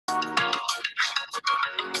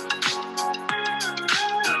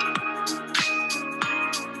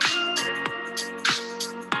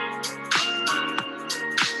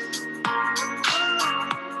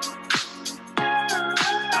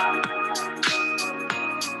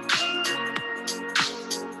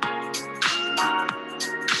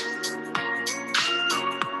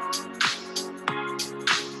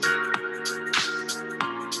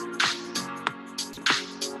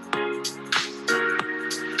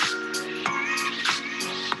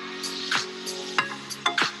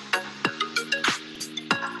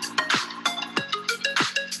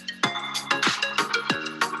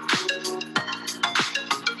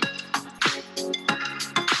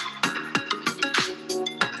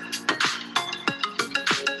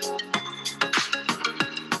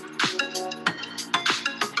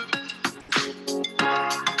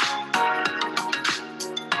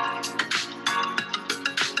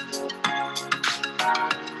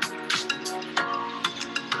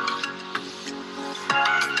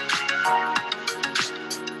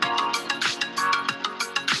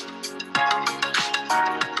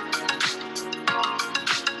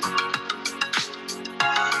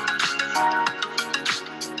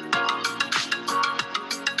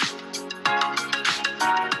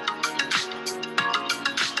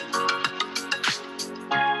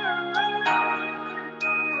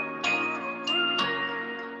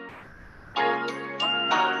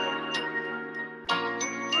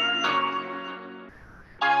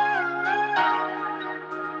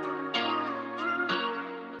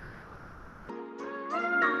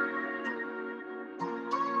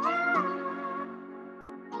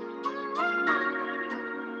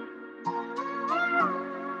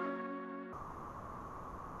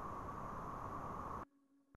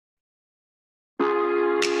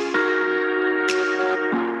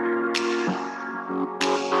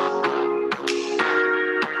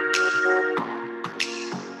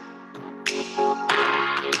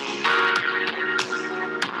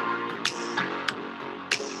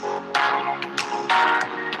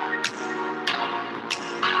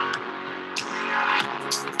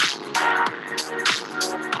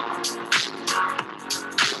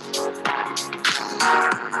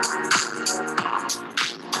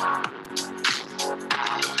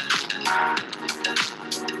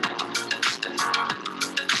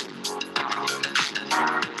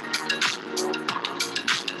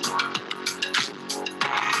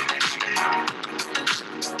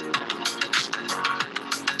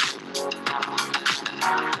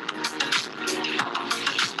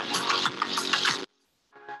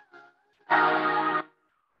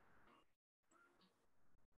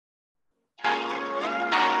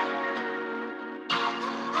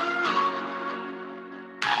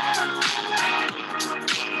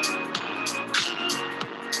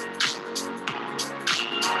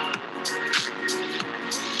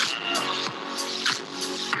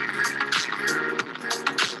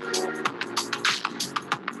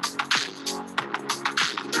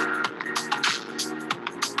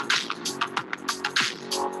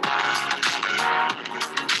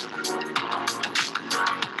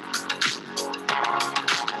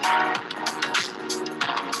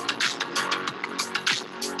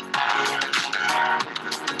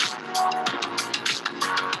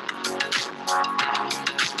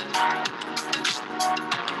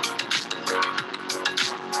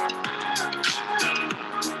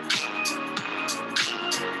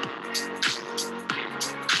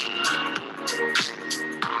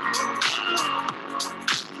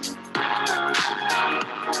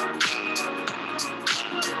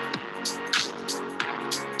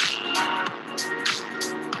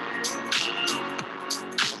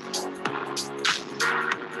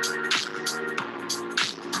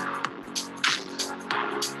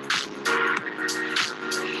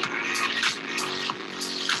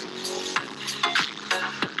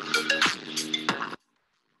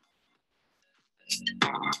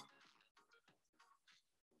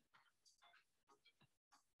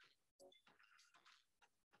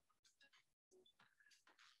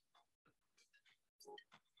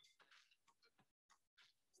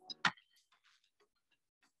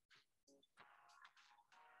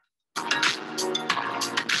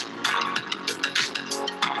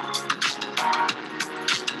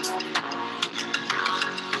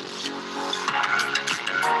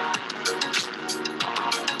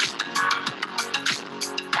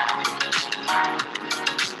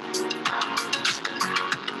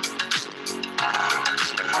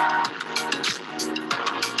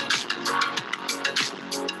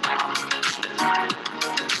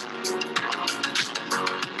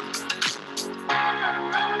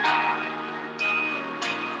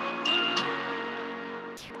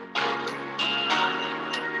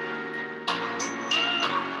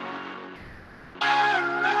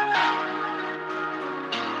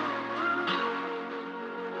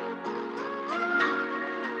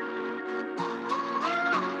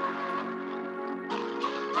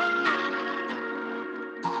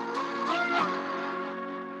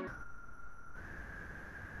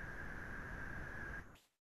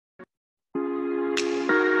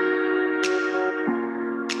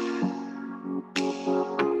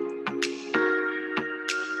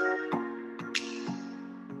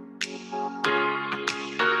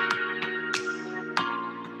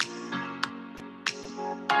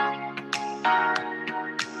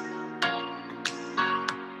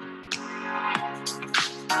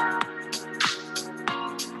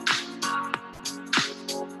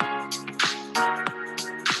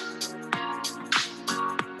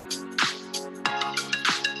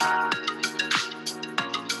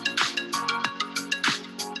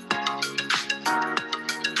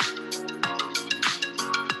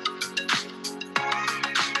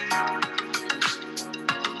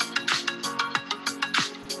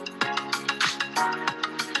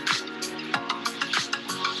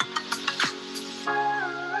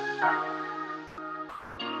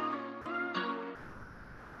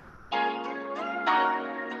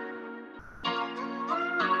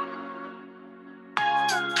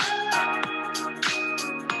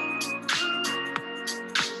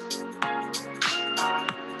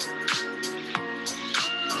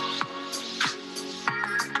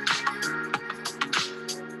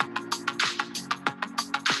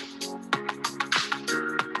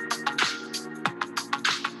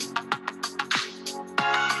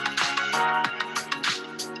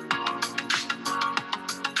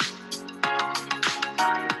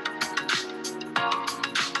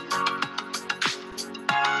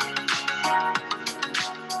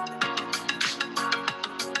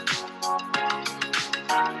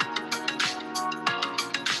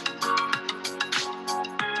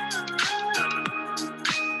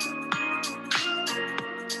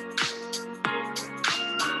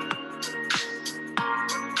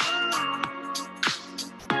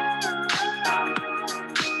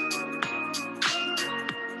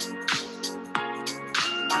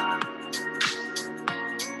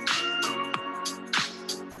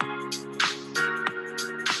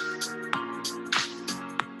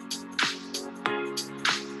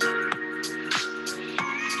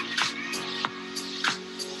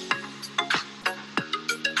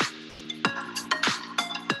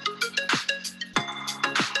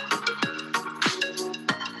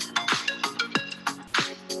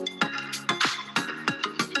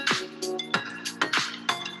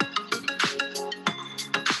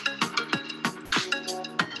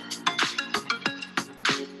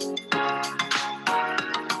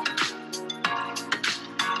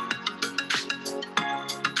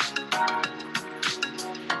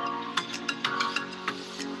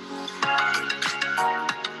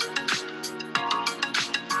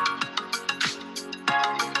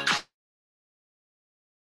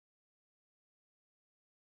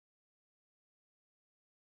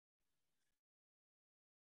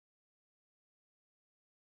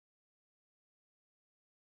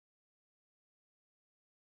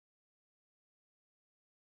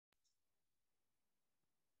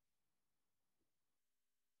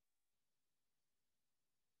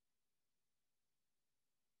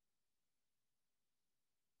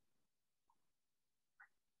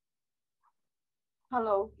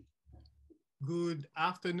Hello. Good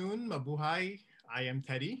afternoon, mabuhay. I am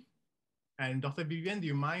Teddy. And Dr. Vivian, do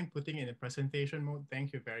you mind putting in a presentation mode?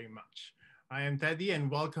 Thank you very much. I am Teddy and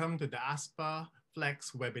welcome to the ASPA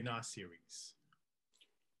FLEX webinar series.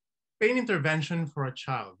 Pain intervention for a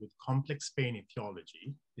child with complex pain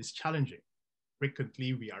etiology is challenging.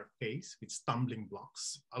 Frequently, we are faced with stumbling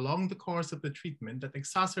blocks along the course of the treatment that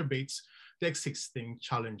exacerbates the existing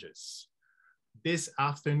challenges. This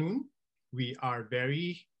afternoon, we are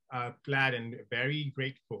very glad and very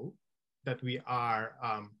grateful that we are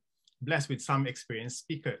blessed with some experienced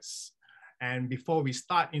speakers. And before we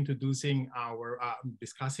start introducing our,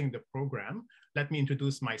 discussing the program, let me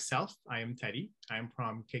introduce myself. I am Teddy. I am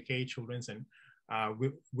from KK Children's and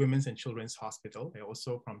Women's and Children's Hospital. I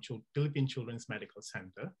also from Philippine Children's Medical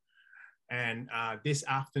Center. And this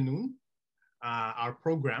afternoon, our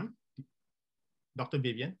program, Dr.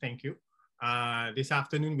 Vivian, thank you. This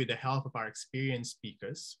afternoon, with the help of our experienced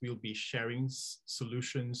speakers, we'll be sharing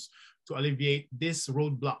solutions to alleviate these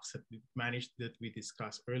roadblocks that we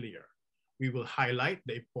discussed earlier. We will highlight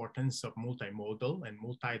the importance of multimodal and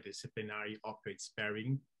multidisciplinary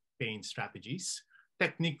opioid-sparing pain strategies,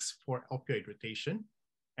 techniques for opioid rotation,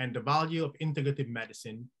 and the value of integrative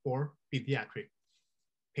medicine for pediatric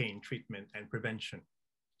pain treatment and prevention.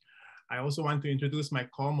 I also want to introduce my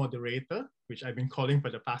co-moderator, which I've been calling for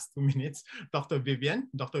the past 2 minutes, Dr. Vivian.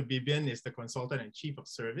 Dr. Vivian is the consultant and chief of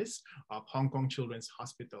service of Hong Kong Children's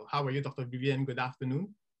Hospital. How are you, Dr. Vivian? Good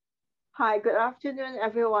afternoon. Hi, good afternoon,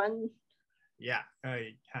 everyone. Yeah,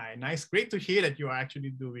 hi, nice. Great to hear that you are actually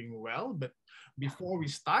doing well. But before we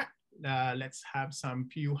start, let's have some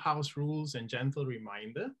few house rules and gentle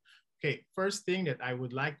reminder. Okay, first thing that I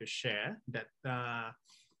would like to share that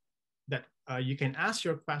you can ask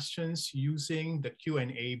your questions using the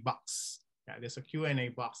Q&A box. Yeah, there's a Q&A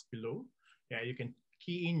box below. Yeah, you can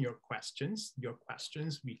key in your questions. Your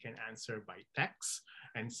questions we can answer by text,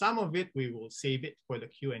 and some of it we will save it for the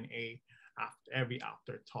Q&A every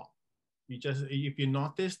after talk. If you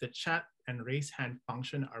notice, the chat and raise hand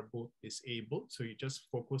function are both disabled, so you just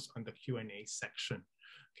focus on the Q&A section.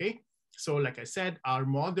 Okay. So like I said, our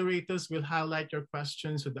moderators will highlight your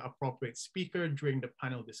questions to the appropriate speaker during the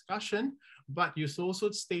panel discussion, but you should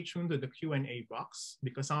also stay tuned to the Q&A box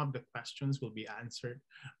because some of the questions will be answered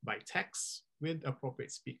by text with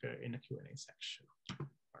appropriate speaker in the Q&A section.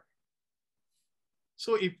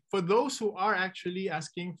 So if for those who are actually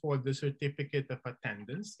asking for the certificate of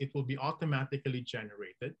attendance, it will be automatically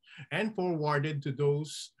generated and forwarded to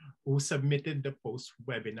those who submitted the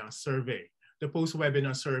post-webinar survey. The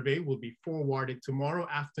post-webinar survey will be forwarded tomorrow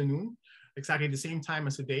afternoon, exactly the same time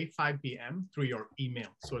as today, 5 p.m. through your email,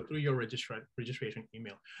 so through your registration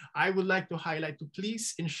email. I would like to highlight to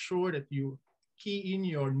please ensure that you key in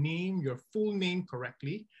your name, your full name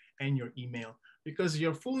correctly, and your email. Because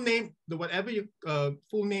your full name, whatever you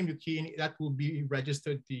full name you key in, that will be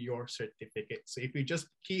registered to your certificate. So if you just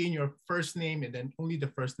key in your first name and then only the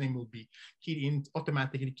first name will be keyed in,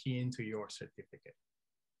 automatically key into your certificate.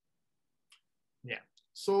 Yeah.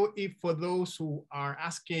 So if for those who are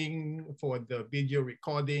asking for the video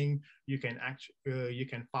recording, you can actually you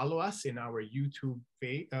can follow us in our YouTube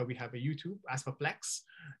page. We have a YouTube, ASPA FLEX.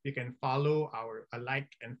 You can follow our like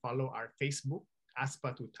and follow our Facebook,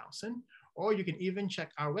 ASPA 2000. Or you can even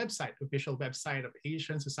check our website, official website of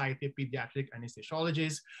Asian Society of Pediatric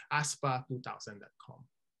Anesthesiologists, aspa2000.com.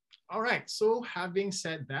 All right, so having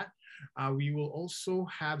said that, we will also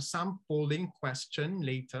have some polling question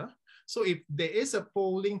later. So if there is a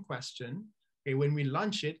polling question, okay, when we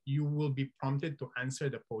launch it, you will be prompted to answer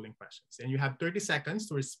the polling questions. And you have 30 seconds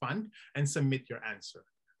to respond and submit your answer.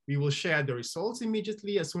 We will share the results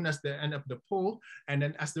immediately as soon as the end of the poll. And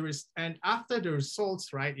then after the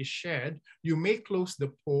results, right, is shared, you may close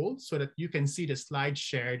the poll so that you can see the slide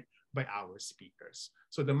shared by our speakers.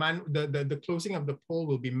 So the closing of the poll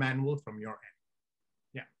will be manual from your end.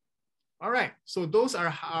 Yeah. All right. So those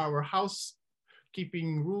are our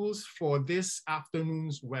housekeeping rules for this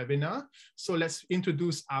afternoon's webinar. So let's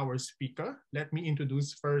introduce our speaker. Let me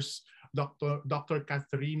introduce first Dr.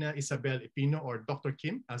 Catharina Isabel Ipino, or Dr.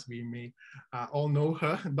 Kim, as we may all know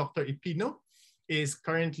her. Dr. Ipino is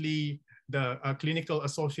currently the clinical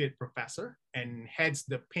associate professor and heads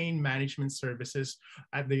the pain management services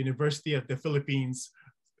at the University of the Philippines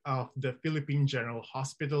of the Philippine General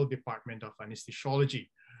Hospital Department of Anesthesiology.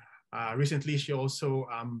 Recently, she also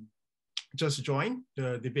just joined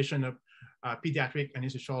the Division of Pediatric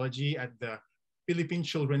Anesthesiology at the Philippine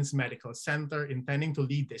Children's Medical Center, intending to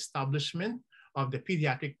lead the establishment of the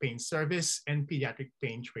Pediatric Pain Service and Pediatric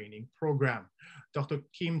Pain Training Program. Dr.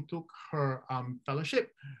 Kim took her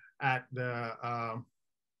fellowship at the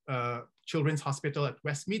Children's Hospital at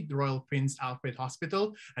Westmead, Royal Prince Alfred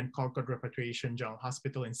Hospital, and Concord Repatriation General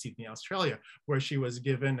Hospital in Sydney, Australia, where she was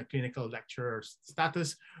given a clinical lecturer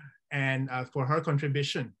status and for her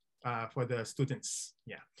contribution for the students.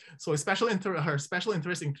 Yeah. So her special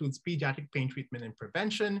interest includes pediatric pain treatment and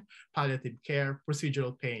prevention, palliative care,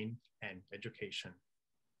 procedural pain, and education.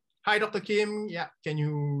 Hi, Dr. Kim. Yeah, can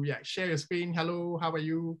you share your screen? Hello, how are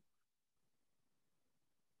you?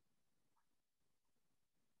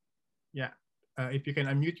 Yeah, if you can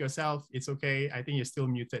unmute yourself, it's okay. I think you're still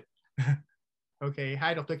muted. Okay,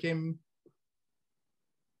 hi, Dr. Kim.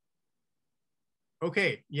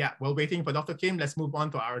 Okay, yeah, while waiting for Dr. Kim, let's move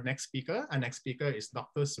on to our next speaker. Our next speaker is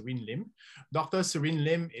Dr. Serene Lim. Dr. Serene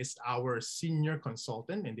Lim is our senior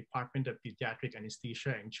consultant in Department of Pediatric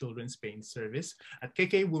Anesthesia and Children's Pain Service at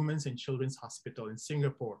KK Women's and Children's Hospital in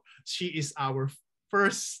Singapore. She is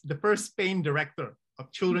the first pain director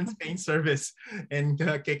of Children's Pain Service in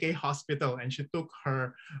KK Hospital, and she took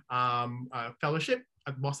her fellowship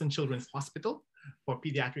at Boston Children's Hospital for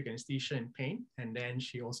pediatric anesthesia and pain. And then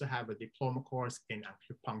she also have a diploma course in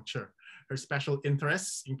acupuncture. Her special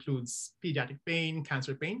interests includes pediatric pain,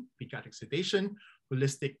 cancer pain, pediatric sedation,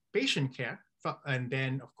 holistic patient care. And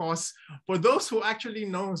then, of course, for those who actually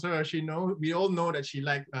knows her, we all know that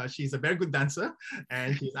she's a very good dancer,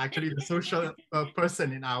 and she's actually the social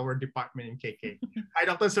person in our department in KK. Hi,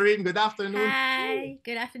 Dr. Serene. Good afternoon. Hi.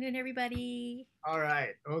 Good afternoon, everybody. All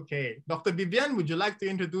right. Okay. Dr. Vivian, would you like to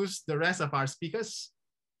introduce the rest of our speakers?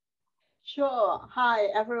 Sure. Hi,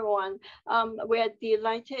 everyone. We're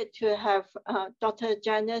delighted to have Dr.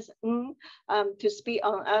 Janice Ng to speak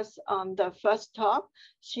on us on the first talk.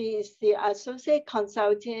 She is the associate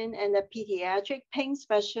consultant and a pediatric pain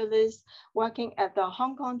specialist working at the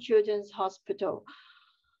Hong Kong Children's Hospital.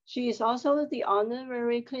 She is also the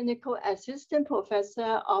honorary clinical assistant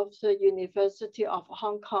professor of the University of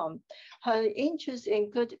Hong Kong. Her interests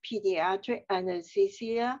include pediatric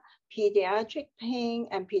anesthesia, pediatric pain,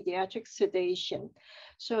 and pediatric sedation.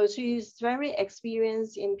 So she is very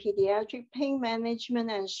experienced in pediatric pain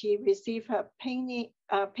management, and she received her pain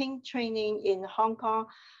training in Hong Kong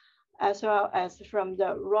as well as from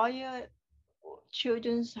the Royal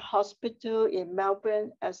Children's Hospital in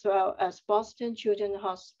Melbourne, as well as Boston Children's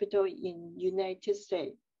Hospital in United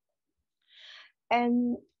States.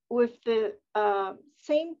 And with the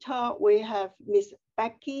same talk, we have Miss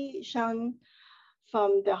Becky Shan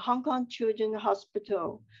from the Hong Kong Children's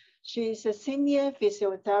Hospital. She's a senior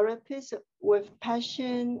physiotherapist with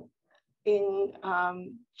passion in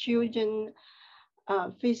children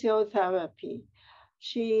physiotherapy.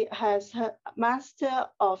 She has her Master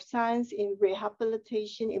of Science in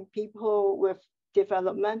Rehabilitation in People with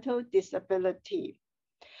Developmental Disability.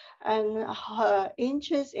 And her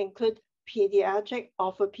interests include pediatric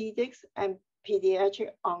orthopedics and pediatric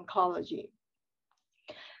oncology.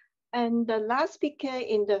 And the last speaker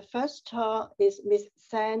in the first talk is Ms.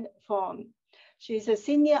 San Fong. She's a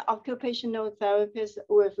senior occupational therapist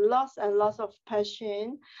with lots and lots of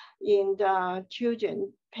passion in the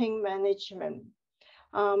children pain management.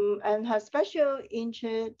 And her special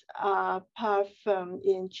interests are apart from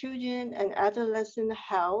in children and adolescent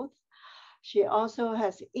health. She also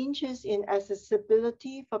has interest in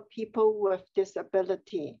accessibility for people with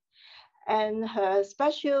disability. And her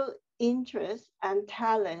special interest and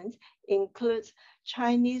talent includes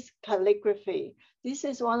Chinese calligraphy. This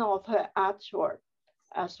is one of her artwork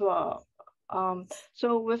as well.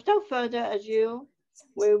 So without further ado,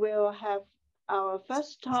 we will have our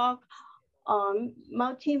first talk on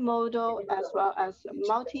multimodal as well as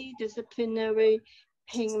multidisciplinary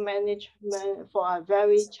pain management for a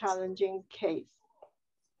very challenging case.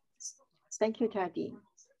 Thank you, Teddy.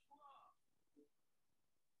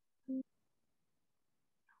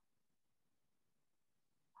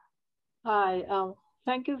 Hi,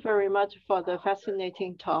 thank you very much for the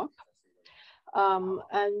fascinating talk.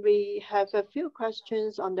 And we have a few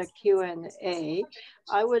questions on the Q&A.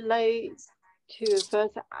 I would like to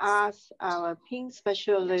first ask our pain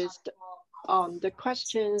specialist on the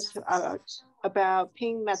questions about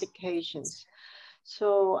pain medications.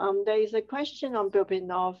 So there is a question on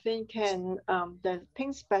buprenorphine. Can the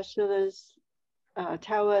pain specialist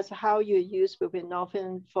tell us how you use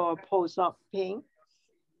buprenorphine for post-op pain?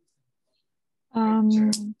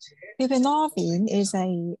 Buprenorphine is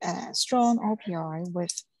a strong opioid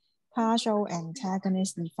with partial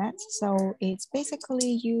antagonist effects. So it's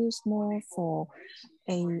basically used more for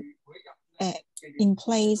in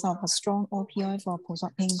place of a strong opioid for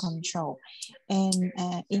post-op pain control. And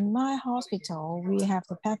in my hospital, we have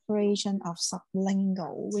the preparation of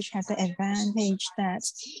sublingual, which has the advantage that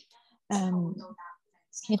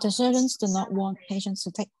if the surgeons do not want patients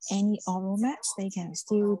to take any oral meds, they can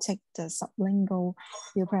still take the sublingual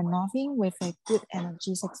buprenorphine with a good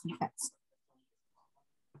analgesic effects.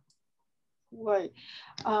 Right.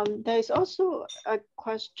 There's also a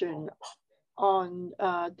question on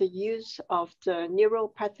the use of the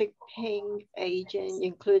neuropathic pain agent,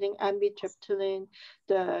 including amitriptyline,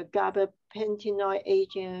 the gabapentinoid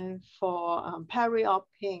agent for peri-op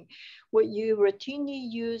pain. Would you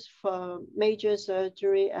routinely use for major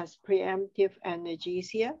surgery as preemptive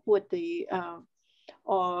analgesia? Would the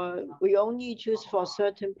or we only choose for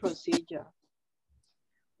certain procedure?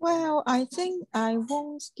 Well, I think I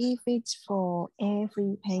won't give it for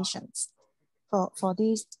every patient for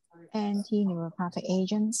these anti-neuropathic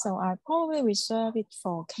agents. So I probably reserve it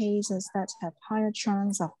for cases that have higher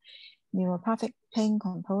chance of neuropathic pain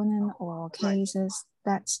component or cases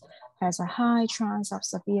that has a high chance of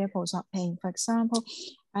severe post-op pain. For example,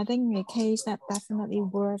 I think a case that definitely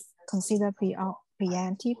worth consider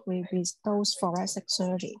preemptive will be those thoracic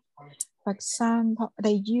surgery. For example,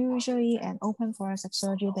 they usually an open thoracic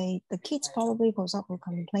surgery, the kids probably post-op will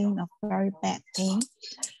complain of very bad pain.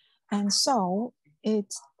 And so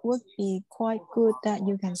it would be quite good that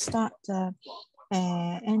you can start the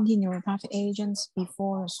anti-neuropathic agents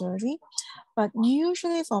before the surgery. But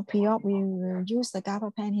usually for pre-op, we will use the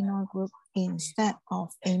gabapentinoid group instead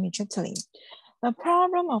of amitriptyline. The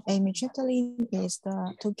problem of amitriptyline is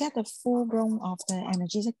to get the full blown of the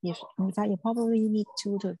analgesic effect, you probably need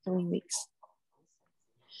 2 to 3 weeks.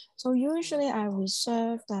 So usually I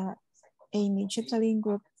reserve the amitriptyline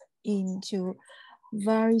group into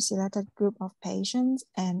very selected group of patients,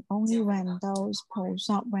 and only when those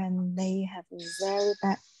post-op, when they have very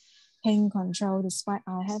bad pain control, despite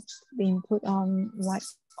I have been put on like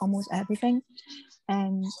almost everything.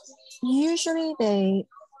 And usually they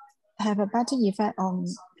have a better effect on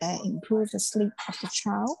improve the sleep of the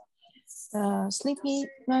child. The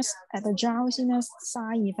sleepiness, the drowsiness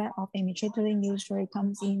side effect of amitriptyline usually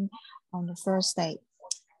comes in on the first day.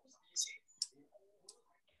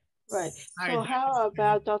 Right. So how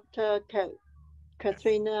about Dr.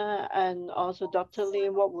 Katrina and also Dr. Lee?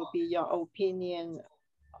 What would be your opinion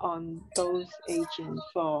on those agents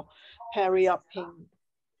for peri-op pain?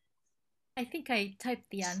 I think I typed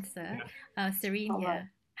the answer. Serene All right.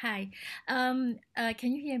 here. Hi. Can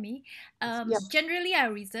you hear me? Yep. Generally, I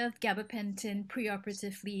reserve gabapentin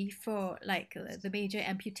preoperatively for like the major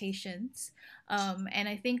amputations. And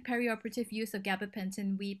I think perioperative use of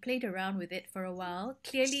gabapentin, we played around with it for a while.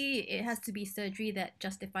 Clearly, it has to be surgery that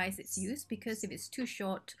justifies its use, because if it's too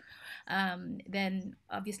short, then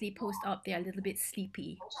obviously post-op they're a little bit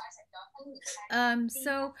sleepy.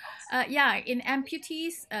 Yeah, in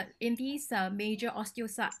amputees, in these major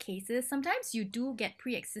osteoSAC cases, sometimes you do get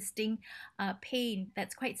pre-existing pain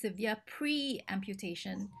that's quite severe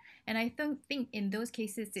pre-amputation. And I think in those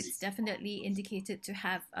cases, it's definitely indicated to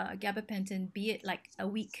have gabapentin, be it like a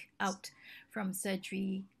week out from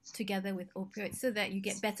surgery together with opioids, so that you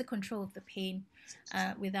get better control of the pain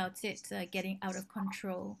without it getting out of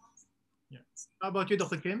control. Yeah. How about you,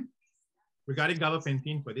 Dr. Kim, regarding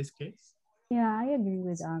gabapentin for this case? Yeah, I agree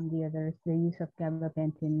with the others. The use of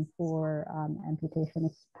gabapentin for amputation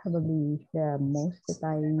is probably the most that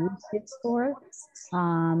I use it for.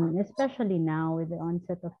 Especially now with the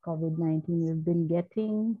onset of COVID-19, we've been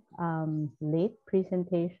getting late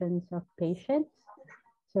presentations of patients.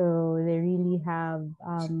 So they really have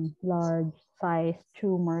large size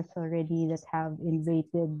tumors already that have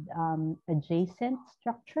invaded adjacent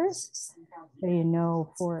structures. So, you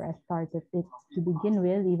know, for a start of it to begin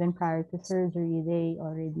with, even prior to surgery, they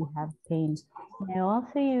already have pain. And I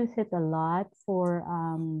also use it a lot for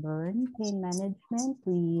burn pain management.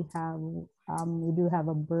 We do have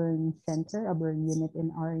a burn center, a burn unit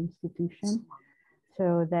in our institution.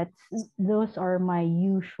 So those are my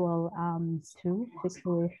usual two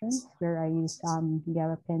situations where I use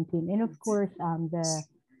gabapentin, and of course the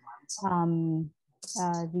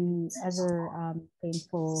other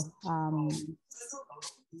painful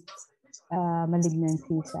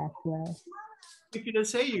malignancies as well. If you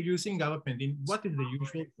say you're using gabapentin, what is the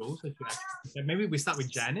usual dose that you actually? Maybe we start with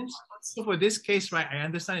Janice. So for this case, right, I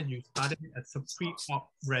understand that you started as a pre-op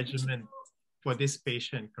regimen for this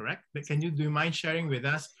patient, correct? But do you mind sharing with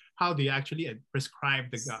us how do you actually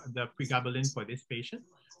prescribe the pregabalin for this patient?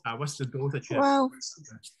 What's the dose that you have?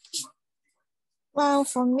 Well,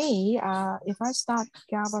 for me, if I start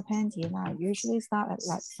gabapentin, I usually start at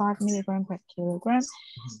like 5 milligrams per kilogram.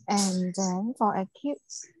 And then for acute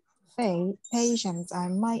phase patients, I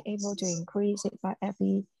might able to increase it by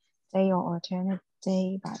every day or alternate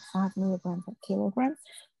day by 5 milligrams per kilogram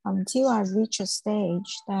until I reach a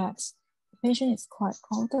stage that the patient is quite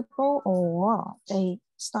comfortable or they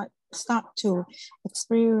start to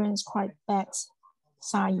experience quite bad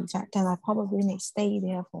side effect, and I probably may stay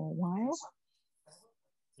there for a while.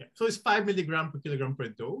 Yeah. So it's 5 milligrams per kilogram per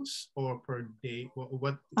dose or per day?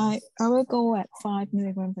 What? I will go at 5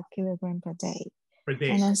 milligrams per kilogram per day. Per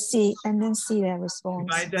day. And then see their response.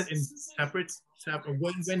 Divide that in separate.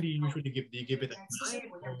 When do you usually give? Do you give it at night?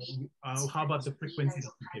 Or how about the frequency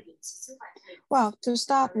that you give it? Well, to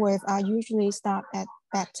start with, I usually start at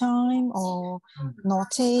bedtime or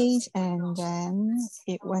naughty, and then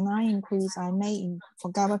when I increase,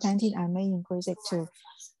 for gabapentin, I may increase it to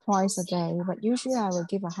twice a day, but usually I will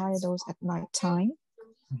give a higher dose at night time.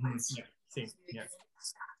 Yeah, same. Yeah.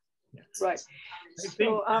 Right.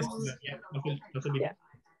 So yeah.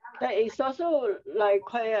 There is also like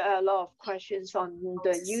quite a lot of questions on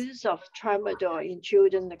the use of tramadol in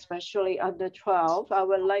children, especially under 12. I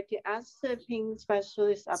would like to ask the pain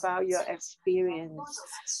specialist about your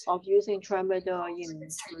experience of using tramadol in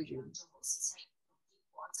children.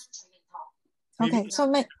 Okay, so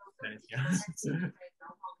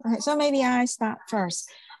maybe I start first.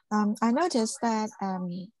 I noticed that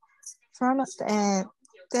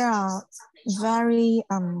there are very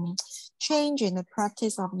change in the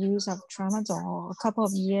practice of use of tramadol a couple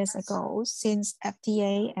of years ago, since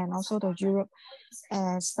FDA and also the Europe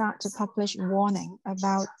start to publish warning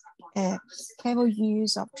about careful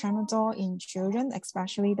use of tramadol in children,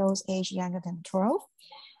 especially those aged younger than 12.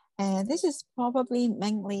 And this is probably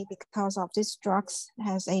mainly because of this drugs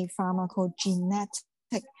has a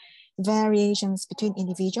pharmacogenetic variations between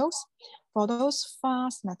individuals. For those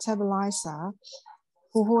fast metabolizer,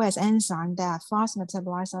 who has enzyme that are fast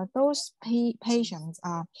metabolizer, those patients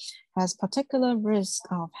has particular risk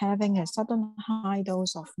of having a sudden high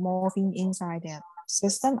dose of morphine inside their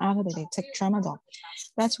system after they take tramadol.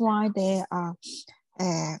 That's why there are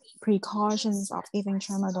precautions of giving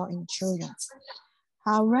tramadol in children.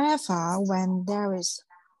 However, when there is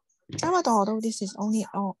tramadol, although this is only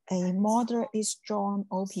a moderately strong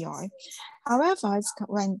opioid, however,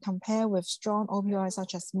 when compared with strong opioids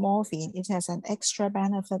such as morphine, it has an extra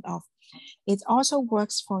benefit of it also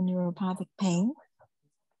works for neuropathic pain.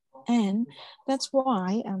 And that's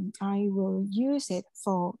why I will use it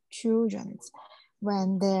for children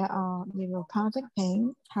when there are neuropathic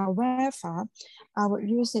pain. However, I would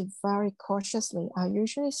use it very cautiously. I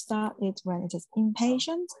usually start it when it is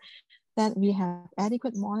inpatient, that we have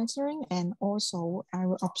adequate monitoring, and also I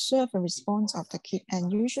will observe the response of the kid.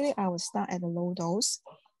 And usually I will start at a low dose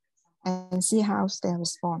and see how's their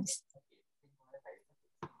response.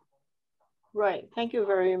 Right, thank you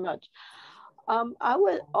very much. I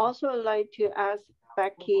would also like to ask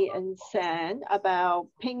Becky and San about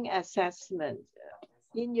pain assessment.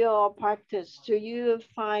 In your practice, do you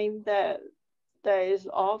find that there is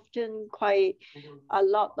often quite a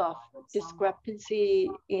lot of discrepancy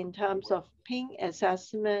in terms of pain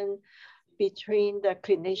assessment between the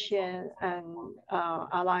clinician and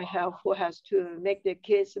allied health who has to make the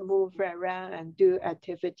kids move around and do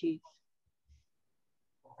activities?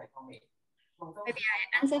 Maybe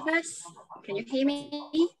I answer first. Can you hear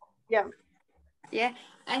me? Yeah. Yeah,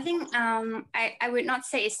 I think I would not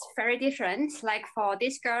say it's very different. Like for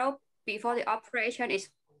this girl, before the operation, it's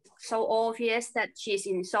so obvious that she's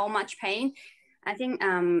in so much pain. I think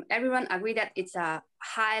everyone agree that it's a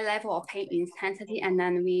high level of pain intensity, and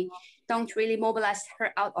then we don't really mobilize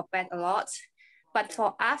her out of bed a lot. But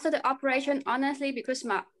for after the operation, honestly, because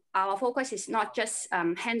our focus is not just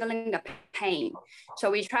handling the pain.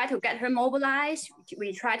 So we try to get her mobilized.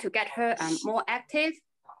 We try to get her more active.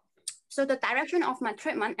 So the direction of my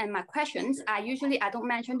treatment and my questions are usually, I don't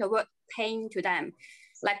mention the word pain to them.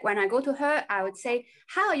 Like when I go to her, I would say,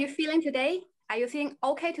 how are you feeling today? Are you feeling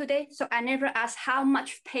okay today? So I never ask how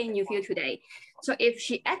much pain you feel today. So if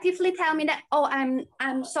she actively tell me that, oh,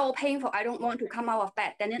 I'm so painful, I don't want to come out of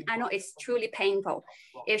bed, then I know it's truly painful.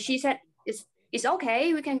 If she said, it's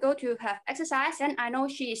okay, we can go to have exercise, and I know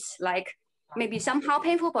she's like maybe somehow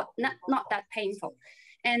painful, but not that painful.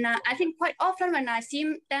 And I think quite often when I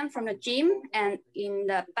see them from the gym and in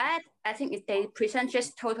the bed, I think they present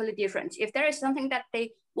just totally different. If there is something that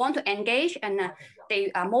they want to engage and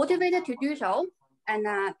they are motivated to do so, and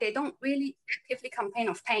they don't really actively complain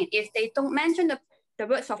of pain. If they don't mention the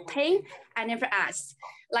words of pain, I never ask.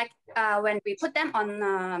 Like when we put them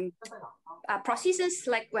on prosthesis,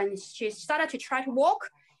 like when she started to try to walk,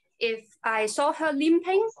 if I saw her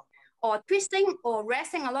limping or twisting or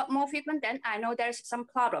resting a lot more frequent, then I know there's some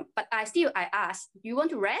problem. But I ask, do you want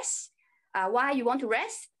to rest? Why you want to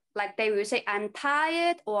rest? Like they will say, I'm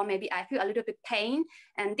tired, or maybe I feel a little bit pain.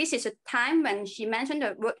 And this is a time when she mentioned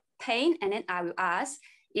the word pain, and then I will ask,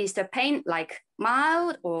 is the pain like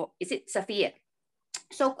mild or is it severe?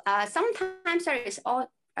 So sometimes there is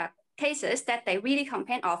all cases that they really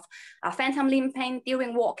complain of phantom limb pain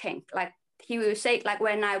during walking. Like he will say, like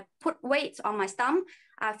when I put weights on my stomach,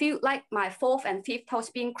 I feel like my fourth and fifth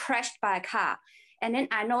toes being crushed by a car. And then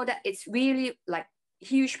I know that it's really like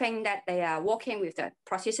huge pain that they are walking with the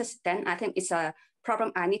prosthesis. Then I think it's a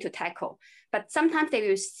problem I need to tackle. But sometimes they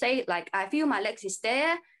will say like, I feel my legs is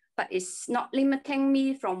there, but it's not limiting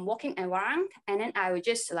me from walking around. And then I will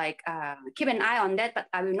just like keep an eye on that, but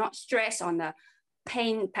I will not stress on the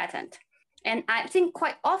pain pattern. And I think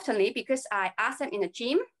quite oftenly, because I ask them in the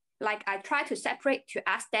gym, like I try to separate to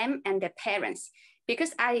ask them and their parents,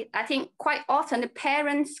 because I think quite often the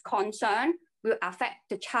parents' concern will affect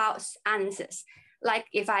the child's answers. Like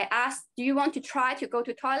if I ask, do you want to try to go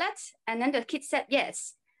to toilet? And then the kid said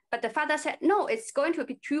yes, but the father said, no, it's going to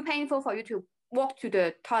be too painful for you to walk to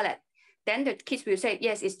the toilet. Then the kids will say,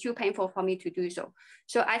 yes, it's too painful for me to do so.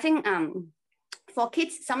 So I think for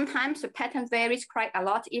kids, sometimes the pattern varies quite a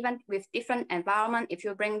lot, even with different environment. If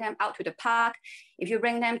you bring them out to the park, if you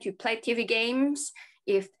bring them to play TV games,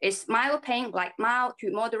 if it's mild pain, like mild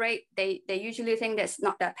to moderate, they usually think that's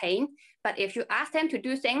not that pain. But if you ask them to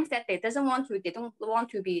do things that they don't want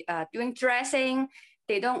to be doing dressing,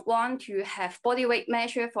 they don't want to have body weight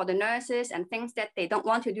measure for the nurses and things that they don't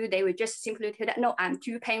want to do, they will just simply tell that, no, I'm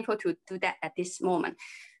too painful to do that at this moment.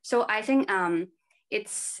 So I think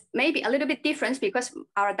it's maybe a little bit different, because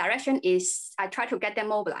our direction is I try to get them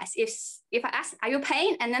mobilized. If I ask, are you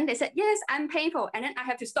pain? And then they said, yes, I'm painful. And then I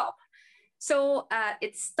have to stop. So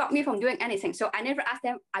it stopped me from doing anything. So I never ask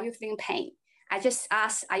them, are you feeling pain? I just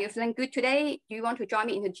ask, are you feeling good today? Do you want to join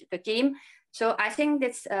me in the gym? So I think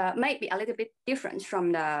this might be a little bit different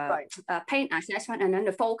from the pain assessment and then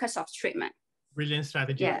the focus of treatment. Brilliant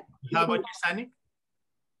strategy. Yeah. How about you, Sunny?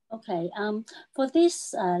 Okay, for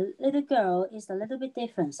this little girl, is a little bit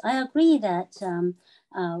different. I agree that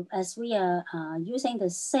as we are using the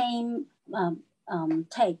same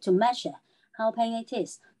tape to measure how pain it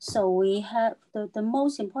is, so we have the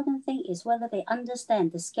most important thing is whether they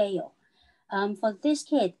understand the scale. For this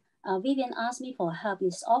kid, Vivian asked me for help,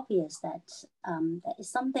 it's obvious that there is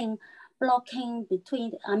something blocking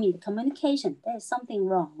between, the communication, there is something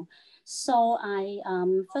wrong. So I,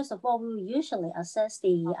 first of all, we will usually assess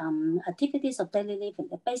the activities of daily living,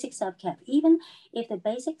 the basic self-care, even if the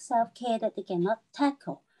basic self-care that they cannot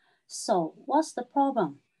tackle. So what's the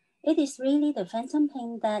problem? It is really the phantom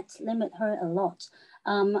pain that limit her a lot.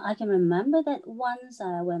 I can remember that once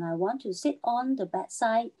when I want to sit on the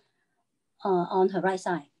bedside on her right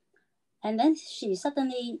side, and then she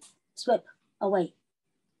suddenly swept away.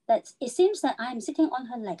 That it seems that I'm sitting on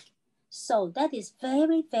her leg. So that is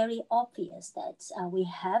very, very obvious that we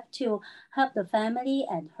have to help the family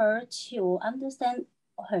and her to understand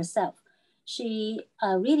herself. She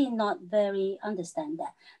really not very understand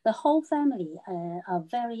that. The whole family are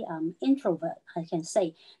very introvert, I can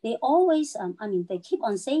say. They always, they keep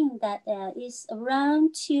on saying that it's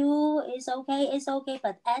around 2, it's okay,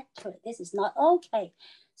 but actually this is not okay.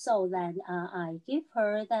 So then I give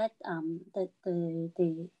her that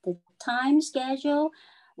the time schedule.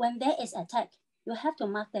 When there is attack, you have to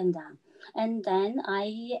mark them down. And then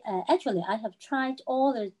I have tried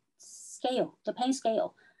all the scale, the pain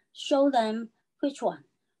scale, show them which one.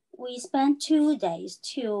 We spent 2 days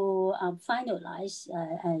to finalize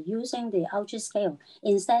using the Ultra scale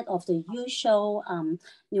instead of the usual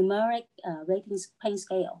numeric ratings pain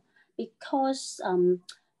scale, because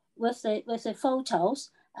with the photos,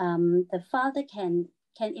 the father can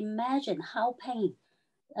imagine how pain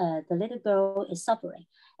the little girl is suffering,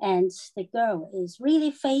 and the girl is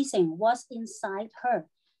really facing what's inside her.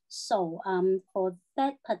 So for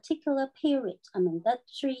that particular period, that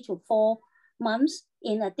 3 to 4 months,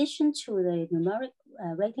 in addition to the numeric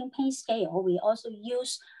rating pain scale, we also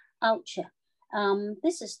use Ultra.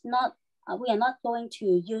 This is not, we are not going to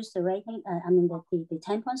use the rating, the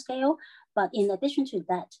 10-point scale, but in addition to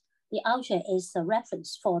that, the Ultra is a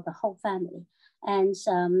reference for the whole family. And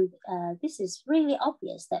this is really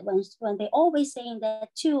obvious that when they always saying that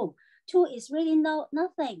two is really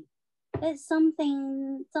nothing. There's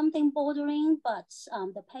something bordering, but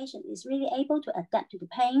the patient is really able to adapt to the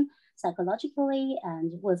pain psychologically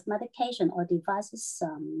and with medication or devices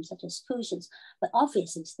such as cushions. But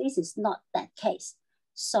obviously, this is not that case.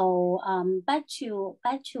 So back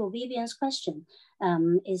to Vivian's question,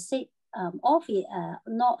 is it obvious,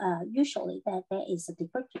 not usually that there is a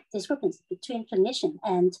discrepancy between clinician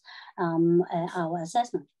and our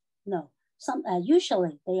assessment? No, some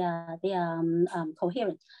usually they are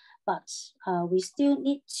coherent, but we still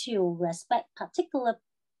need to respect particular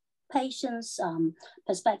patient's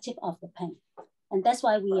perspective of the pain, and that's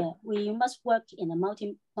why we must work in a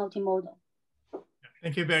multimodal.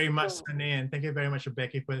 Thank you very much, Anae, and thank you very much,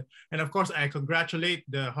 Becky. And of course, I congratulate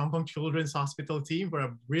the Hong Kong Children's Hospital team for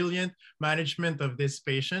a brilliant management of this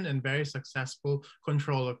patient and very successful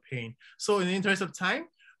control of pain. So in the interest of time,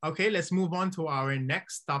 okay, let's move on to our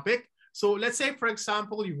next topic. So let's say, for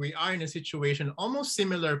example, we are in a situation, almost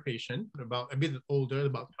similar patient, about a bit older,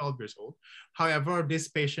 about 12 years old. However, this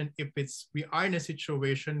patient, we are in a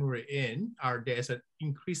situation wherein there's an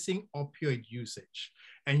increasing opioid usage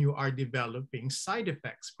and you are developing side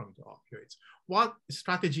effects from the opioids. What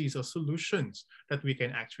strategies or solutions that we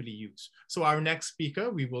can actually use? So our next speaker,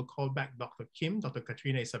 we will call back Dr. Kim, Dr.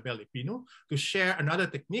 Katrina Isabel Ipino, to share another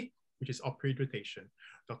technique, which is opioid rotation.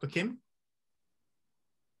 Dr. Kim?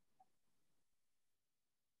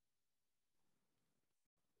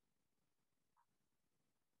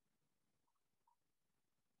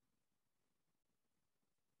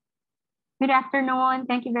 Good afternoon.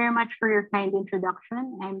 Thank you very much for your kind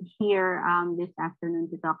introduction. I'm here this afternoon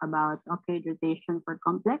to talk about opioid rotation for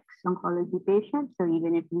complex oncology patients. So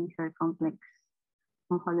even if these are complex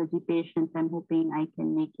oncology patients, I'm hoping I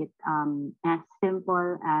can make it as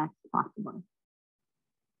simple as possible.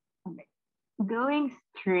 Okay. Going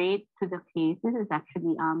straight to the case, this is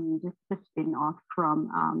actually just a spin-off from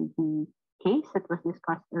the case that was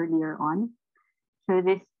discussed earlier on. So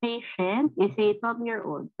this patient is a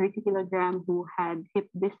 12-year-old, 30 kilogram, who had hip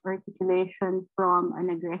disarticulation from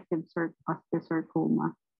an aggressive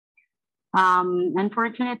osteosarcoma.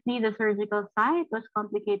 Unfortunately, the surgical site was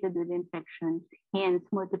complicated with infections, hence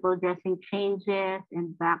multiple dressing changes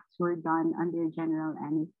and VACs were done under general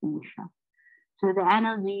anesthesia. So the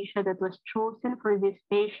analgesia that was chosen for this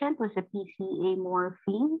patient was a PCA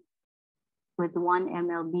morphine, with 1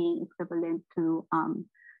 ml being equivalent to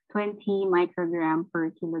 20 microgram per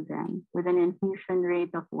kilogram, with an infusion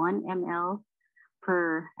rate of 1 ml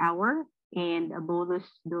per hour and a bolus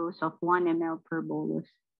dose of 1 ml per bolus.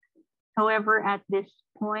 However, at this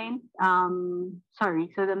point, so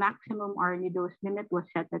the maximum RNA dose limit was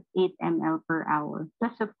set at 8 ml per hour,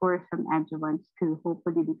 plus of course some adjuvants to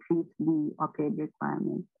hopefully decrease the opioid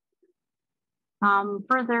requirement.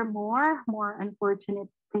 Furthermore, more unfortunate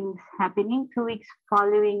things happening. 2 weeks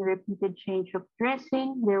following repeated change of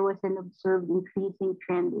dressing, there was an observed increasing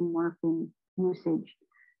trend in morphine usage.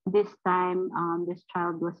 This time, this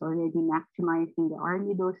child was already maximizing the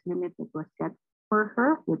RNA dose limit that was set for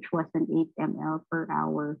her, which was an 8 ml per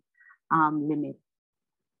hour limit.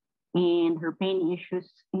 And her pain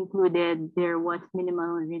issues included, there was minimal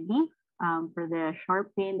relief for the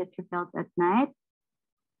sharp pain that she felt at night.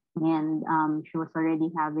 And she was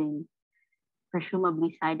already having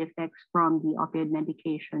presumably side effects from the opioid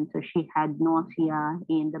medication. So she had nausea,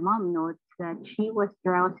 and the mom notes that she was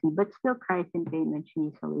drowsy, but still cries in pain when she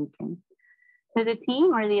is awakened. So the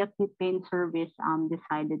team or the acute pain service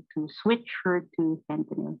decided to switch her to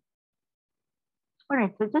fentanyl. All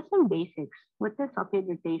right, so just some basics. What does opioid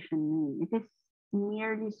rotation mean? It is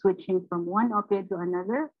merely switching from one opioid to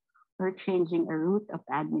another or changing a route of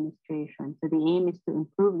administration. So the aim is to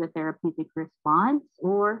improve the therapeutic response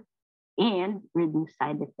and reduce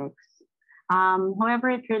side effects. However,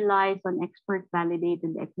 it relies on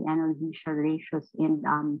expert-validated equianaesthesia ratios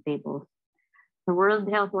and tables. The World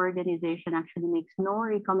Health Organization actually makes no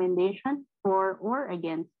recommendation for or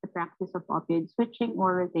against the practice of opioid switching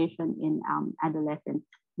or rotation in adolescents,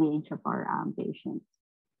 the age of our patients.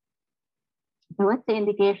 So what's the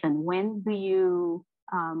indication? When do you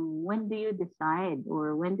decide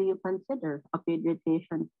or when do you consider opioid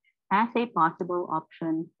rotation as a possible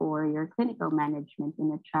option for your clinical management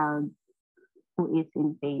in a child who is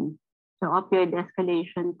in pain? So opioid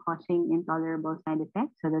escalation causing intolerable side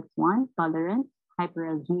effects. So that's one. Tolerance,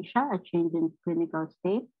 hyperalgesia, a change in clinical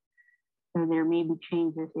state. So there may be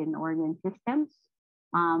changes in organ systems.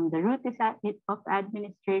 The route of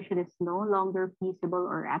administration is no longer feasible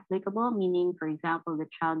or applicable, meaning, for example, the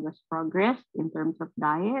child was progressed in terms of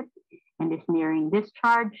diet and is nearing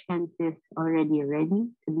discharge, hence is already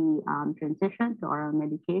ready to be transitioned to oral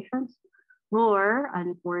medications. Or,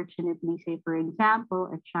 unfortunately, say, for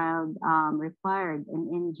example, a child required an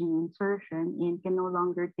NG insertion and can no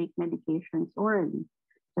longer take medications orally.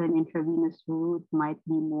 So an intravenous route might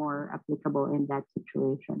be more applicable in that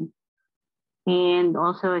situation. And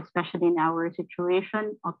also, especially in our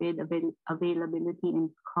situation, opioid availability and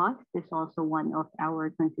cost is also one of our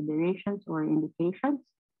considerations or indications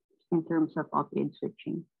in terms of opioid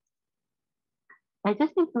switching. I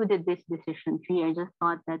just included this decision tree. I just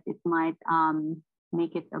thought that it might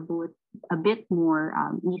make it a bit more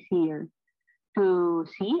easier to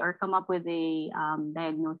see or come up with a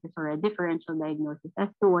diagnosis or a differential diagnosis as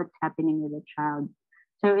to what's happening with the child.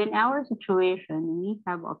 So in our situation, we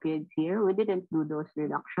have opioids here. We didn't do dose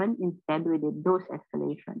reduction. Instead, we did dose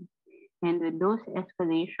escalation. And with dose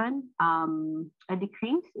escalation, a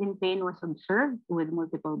decrease in pain was observed with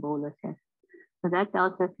multiple boluses. So that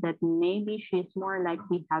tells us that maybe she's more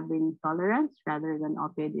likely having tolerance rather than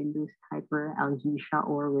opioid-induced hyperalgesia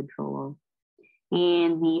or withdrawal.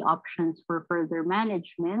 And the options for further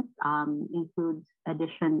management includes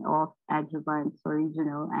addition of adjuvants or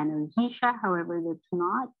regional anesthesia. However, that's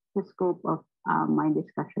not the scope of my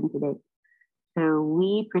discussion today. So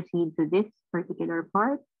we proceed to this particular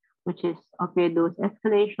part, which is opioid dose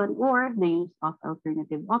escalation or the use of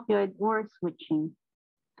alternative opioid or switching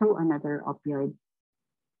to another opioid.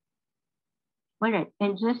 All right,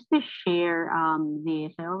 and just to share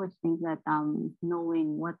this, I always think that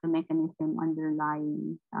knowing what the mechanism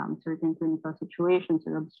underlying certain clinical situations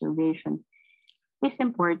or observation is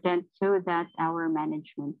important so that our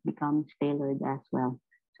management becomes tailored as well.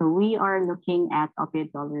 So we are looking at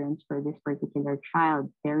opioid tolerance for this particular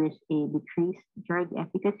child. There is a decreased drug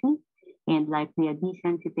efficacy and likely a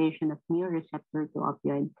desensitization of mu receptor to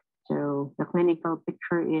opioids. So the clinical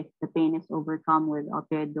picture is the pain is overcome with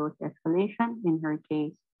opioid dose escalation. In her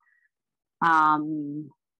case,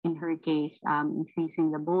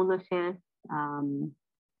 increasing the boluses,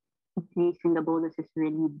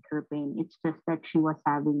 relieved her pain. It's just that she was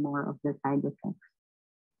having more of the side effects.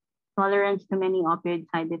 Tolerance to many opioid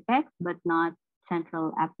side effects, but not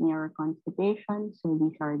central apnea or constipation. So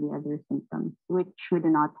these are the other symptoms which we do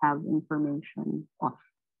not have information of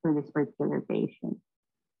for this particular patient.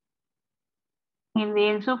 And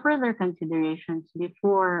then, so further considerations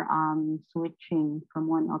before switching from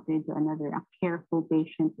one opioid to another, a careful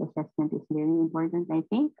patient assessment is very important, I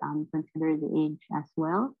think. Consider the age as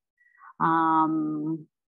well.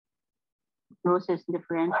 Doses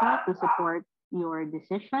differential to support your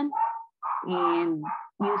decision and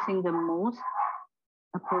using the most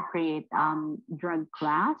appropriate drug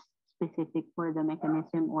class, specific for the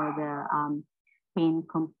mechanism or the pain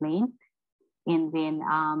complaint, and then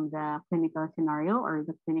the clinical scenario or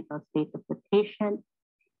the clinical state of the patient.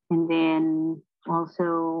 And then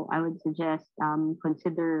also I would suggest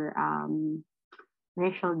consider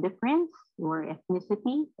racial difference or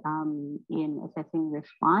ethnicity in assessing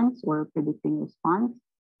response or predicting response.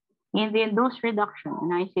 And then dose reduction.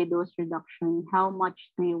 And I say dose reduction, how much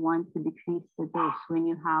do you want to decrease the dose when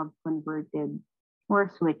you have converted or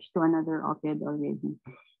switched to another opioid already?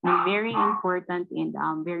 And very important and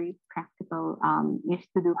very practical is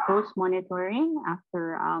to do close monitoring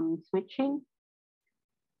after switching.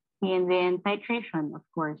 And then titration, of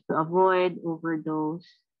course, to avoid overdose.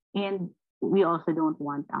 And we also don't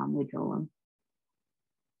want withdrawal.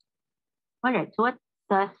 All right, so what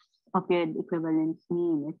does opioid equivalence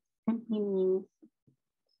mean? It simply means,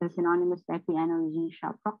 so synonymous to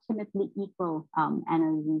equianaesthesia, approximately equal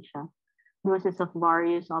anesthesia. Doses of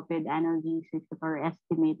various opioid analgesics that are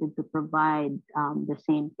estimated to provide the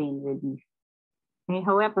same pain relief. Okay,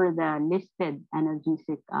 however, the listed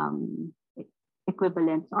analgesic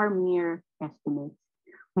equivalents are mere estimates.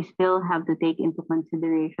 We still have to take into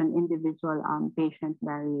consideration individual patient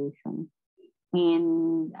variation.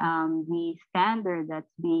 In the standard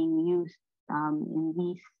that's being used in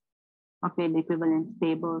these opioid equivalence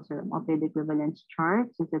tables or opioid equivalence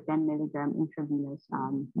charts is a 10 milligram intravenous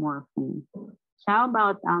morphine. So how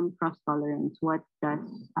about cross tolerance?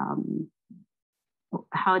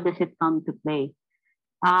 How does it come to play?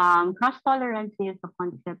 Cross tolerance is a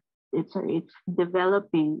concept. It's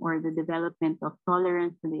developing or the development of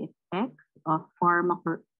tolerance to the effects of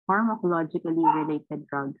pharmacologically related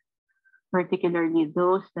drugs, particularly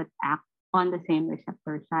those that act on the same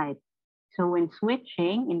receptor site. So when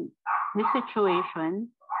switching in this situation,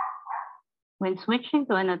 when switching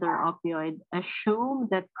to another opioid, assume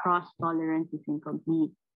that cross tolerance is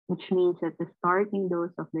incomplete, which means that the starting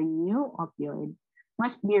dose of the new opioid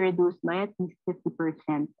must be reduced by at least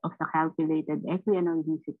 50% of the calculated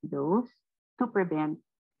equianaesthetic dose to prevent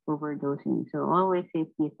overdosing. So always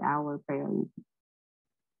safety is our priority.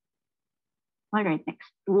 All right,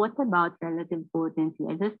 next. What about relative potency?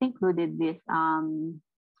 I just included this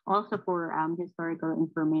also for historical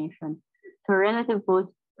information. So relative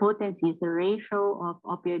potency is the ratio of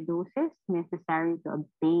opioid doses necessary to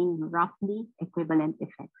obtain roughly equivalent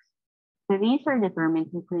effects. So these are determined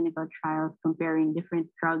in clinical trials comparing different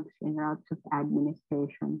drugs and routes of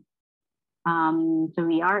administration. So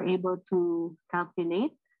we are able to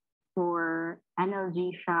calculate for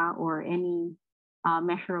analgesia or any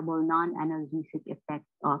measurable non-analgesic effect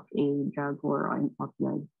of a drug or an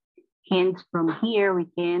opioid. Hence, from here, we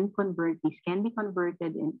can convert, these can be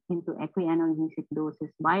converted into equianaesthetic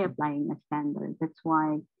doses by applying a standard. That's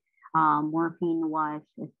why morphine was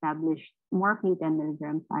established, morphine 10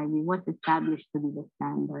 milligrams IV was established to be the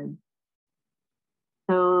standard.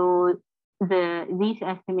 So these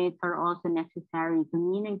estimates are also necessary to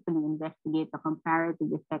meaningfully investigate the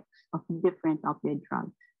comparative effects of different opioid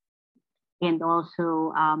drugs and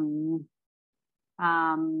also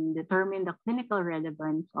determine the clinical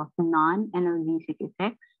relevance of non-analgesic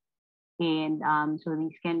effects. And so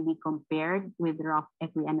these can be compared with rough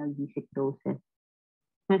equianaesthetic doses.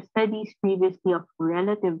 The studies previously of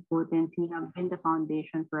relative potency have been the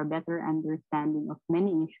foundation for a better understanding of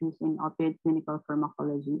many issues in opioid clinical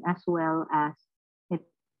pharmacology, as well as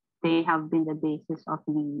they have been the basis of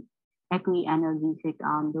the equianaesthetic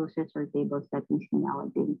doses or tables that we see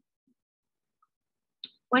nowadays.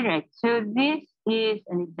 All right, so this is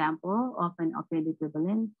an example of an opioid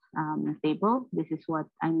equivalence table. This is what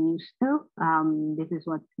I'm used to. This is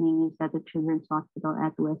what's being used at the Children's Hospital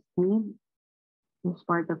at Westmead. It's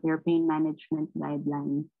part of their pain management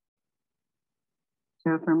guidelines.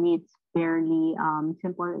 So for me, it's fairly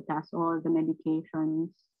simple. It has all the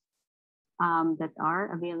medications that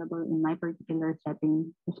are available in my particular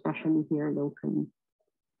setting, especially here locally.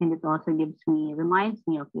 And it also reminds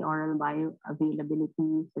me of the oral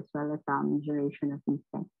bioavailabilities as well as duration of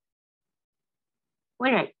effect.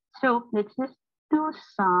 All right, so let's just do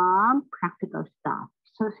some practical stuff.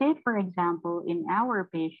 So say, for example, in our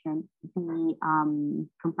patient, the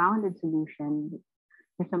compounded solution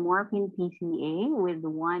is a morphine PCA with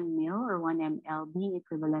 1 ml or 1 ml being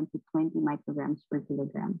equivalent to 20 micrograms per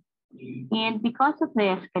kilogram. And because of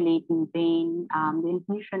the escalating pain, the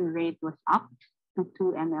infusion rate was upped to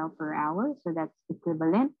 2 ml per hour. So that's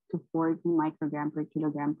equivalent to 40 microgram per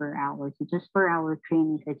kilogram per hour. So just for our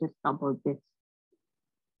trainees, I just doubled this.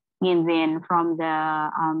 And then from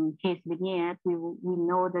the case vignette, we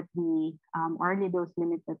know that the early dose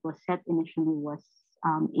limit that was set initially was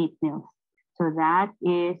 8 mils. So that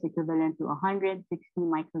is equivalent to 160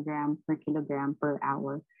 micrograms per kilogram per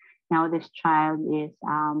hour. Now this child is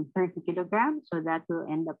 30 kilograms, so that will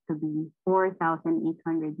end up to be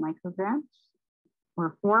 4,800 micrograms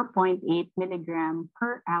or 4.8 milligram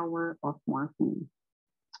per hour of morphine.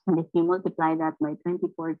 And if you multiply that by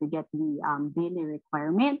 24 to get the daily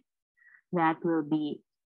requirement, that will be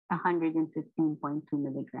 115.2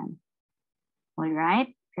 milligrams. All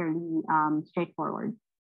right, fairly straightforward.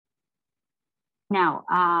 Now,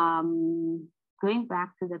 going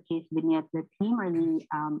back to the case vignette, the team or the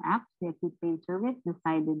APS, the acute pain service,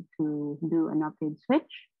 decided to do an opioid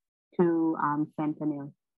switch to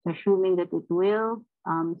fentanyl, assuming that it will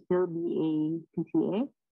still be a PCA,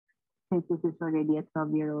 since this is already a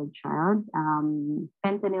 12-year-old child.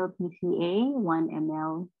 Fentanyl PCA, 1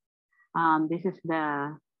 ml. This is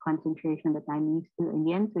the concentration that I'm used to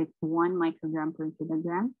again. So it's 1 microgram per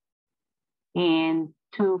kilogram. And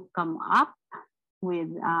to come up with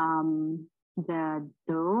the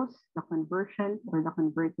dose, the conversion or the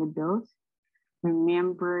converted dose,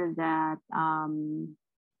 remember that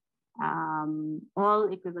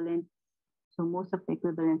all equivalents, so most of the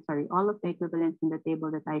equivalents, all of the equivalents in the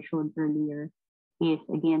table that I showed earlier is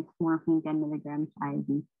against morphine 10 milligrams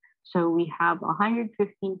IV. So we have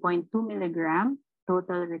 115.2 milligrams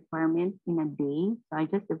total requirement in a day. So I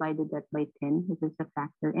just divided that by 10, which is a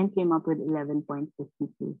factor, and came up with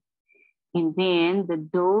 11.52. And then the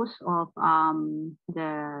dose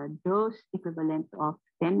equivalent of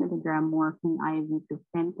 10 milligram morphine IV to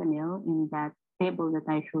fentanyl in that table that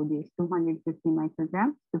I showed you is 250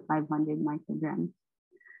 micrograms to 500 micrograms.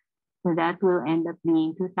 So that will end up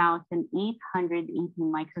being 2,880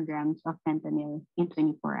 micrograms of fentanyl in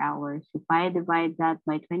 24 hours. If I divide that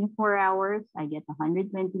by 24 hours, I get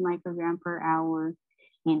 120 micrograms per hour.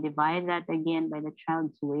 And divide that again by the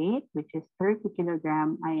child's weight, which is 30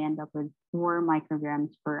 kilograms, I end up with 4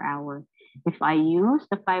 micrograms per hour. If I use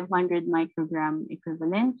the 500 microgram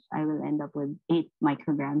equivalents, I will end up with 8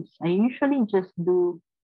 micrograms. I usually just do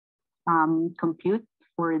compute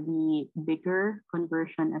for the bigger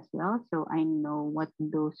conversion as well, so I know what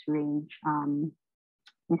dose range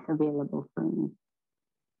is available for me.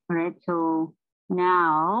 All right, so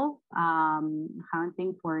now,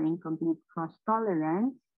 accounting for incomplete cross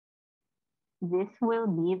tolerance, this will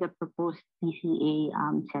be the proposed PCA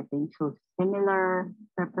setting. So similar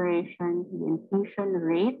preparation, the infusion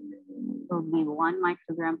rate will be 1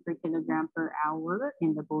 microgram per kilogram per hour,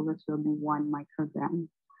 and the bolus will be 1 microgram.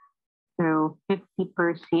 So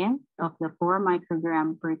 50% of the 4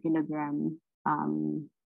 microgram per kilogram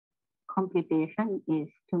computation is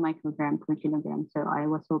 2 micrograms per kilogram. So I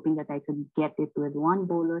was hoping that I could get it with 1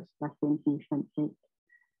 bolus plus the infusion rate.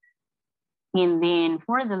 And then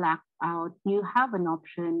for the lockout, you have an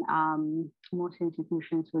option. Most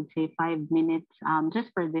institutions would say 5 minutes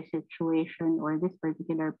just for this situation or this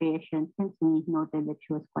particular patient. Since we noted that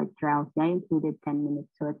she was quite drowsy, I included 10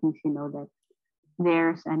 minutes. So at least you know that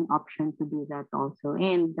there's an option to do that also.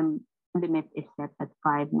 And the limit is set at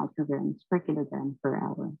 5 micrograms per kilogram per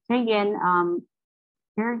hour. So again,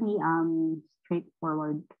 fairly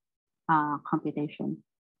straightforward computation.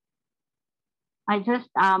 I just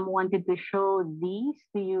wanted to show these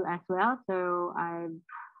to you as well. So I've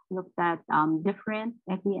looked at different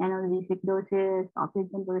equianalgesic doses, opioid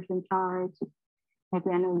conversion charts,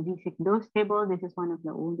 equianalgesic dose table. This is one of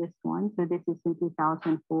the oldest ones. So this is in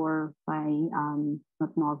 2004 by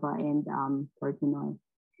Notnova and Portnoy.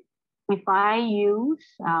 If I use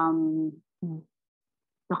the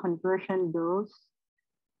conversion dose,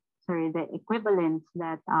 the equivalents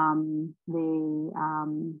that they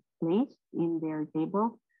placed in their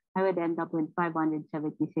table, I would end up with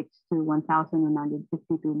 576 to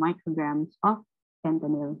 1,152 micrograms of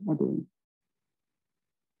fentanyl a day.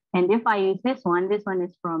 And if I use this one is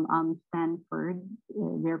from Stanford,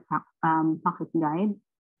 their pocket guide.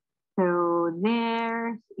 So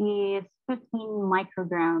there is 15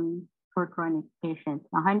 micrograms for chronic patients,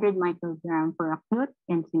 100 micrograms for acute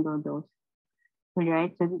and single dose.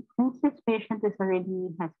 Right. So since this patient has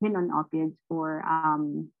been on opioids for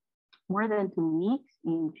more than 2 weeks,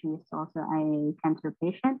 and she is also a cancer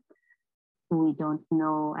patient, we don't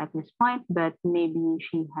know at this point, but maybe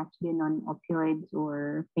she has been on opioids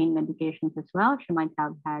or pain medications as well. She might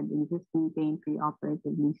have had existing pain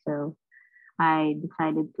pre-operatively. So I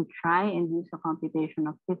decided to try and use a computation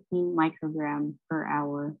of 15 micrograms per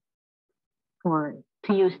hour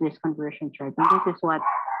to use this conversion chart. And this is what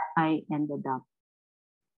I ended up.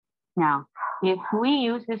 Now, if we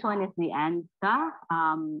use this one as the ANSA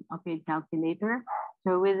opioid calculator,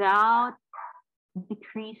 so without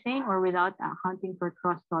decreasing or without accounting for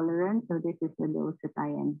cross tolerance, so this is the dose that I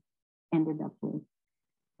am ended up with.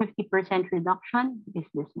 50% reduction is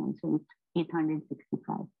this one, so it's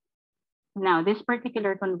 865. Now, this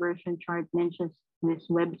particular conversion chart mentions this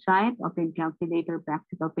website, Pain Calculator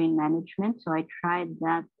Practical Pain Management. So I tried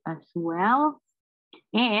that as well.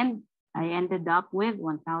 And I ended up with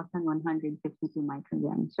 1,152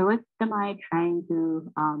 micrograms. So what am I trying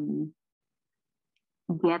to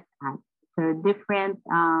get at? So different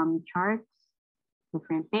charts,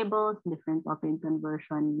 different tables, different pain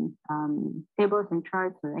conversion tables and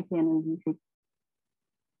charts for analgesic.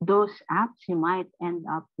 Those apps, you might end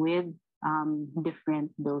up with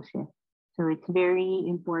different doses. So it's very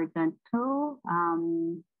important to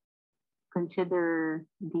consider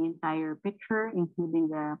the entire picture, including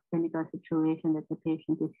the clinical situation that the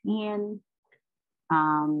patient is in,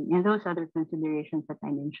 and those other considerations that I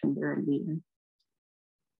mentioned earlier.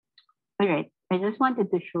 All right, I just wanted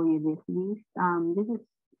to show you this. This is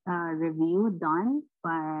a review done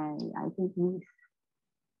by, I think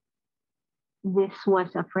this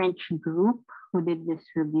was a French group who did this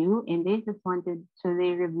review, and they just wanted, so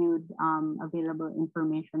they reviewed available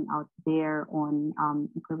information out there on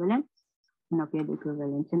equivalence, and opioid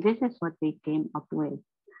equivalence, and this is what they came up with.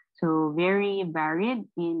 So very varied,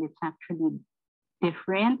 and it's actually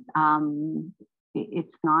different.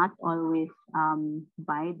 It's not always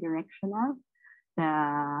bidirectional,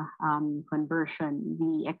 the conversion,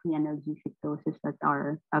 the equianalgesic doses that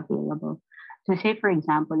are available. So say, for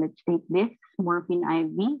example, let's take this morphine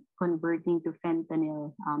IV converting to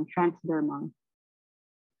fentanyl transdermal.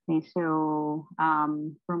 Okay, so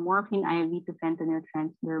from morphine IV to fentanyl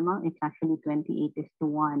transdermal, it's actually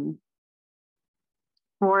 28:1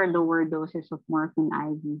 for lower doses of morphine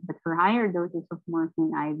IV. But for higher doses of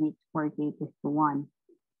morphine IV, it's 48:1.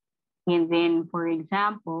 And then, for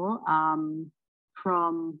example,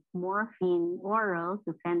 from morphine oral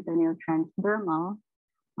to fentanyl transdermal,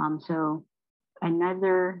 so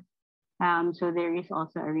another, so there is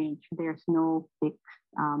also a range. There's no fixed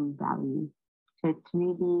value. So it's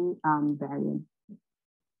really varied.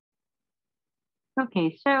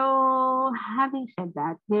 Okay, so having said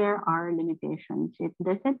that, there are limitations. It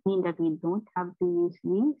doesn't mean that we don't have to use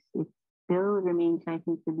these. It still remains, I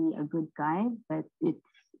think, to be a good guide, but it's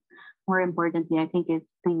more importantly, I think, is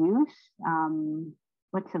to use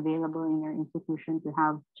what's available in your institution, to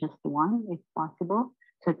have just one if possible.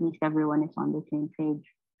 So at least everyone is on the same page.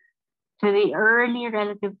 So the early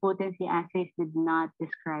relative potency assays did not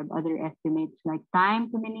describe other estimates like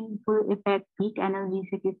time to meaningful effect, peak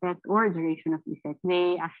analgesic effect, or duration of effect.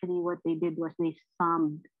 They actually, what they did was they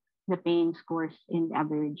summed the pain scores and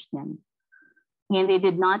averaged them. And they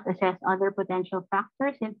did not assess other potential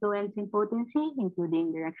factors influencing potency,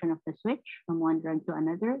 including direction of the switch from one drug to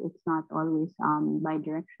another. It's not always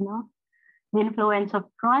bidirectional. The influence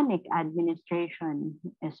of chronic administration,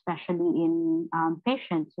 especially in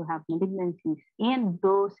patients who have malignancies, and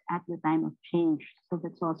those at the time of change. So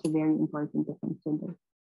that's also very important to consider.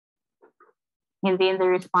 And then the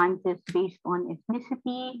responses based on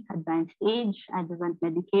ethnicity, advanced age, adjuvant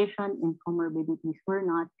medication, and comorbidities were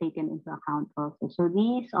not taken into account also. So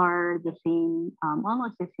these are the same,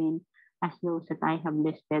 almost the same as those that I have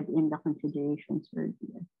listed in the considerations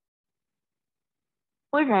earlier.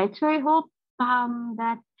 All right, so I hope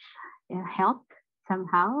that helped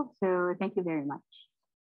somehow. So thank you very much.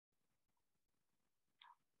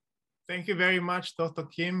 Thank you very much, Dr.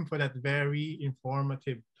 Kim, for that very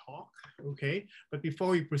informative talk. Okay, but before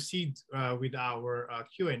we proceed with our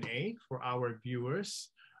Q&A for our viewers,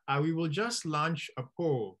 we will just launch a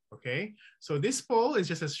poll. Okay, so this poll is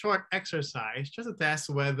just a short exercise, just to test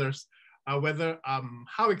whether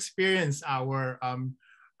how experienced our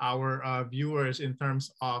viewers in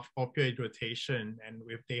terms of opioid rotation and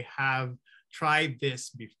if they have tried this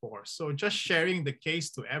before. So just sharing the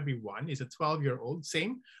case to everyone is a 12-year-old,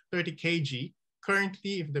 same 30 kg.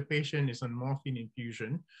 Currently, if the patient is on morphine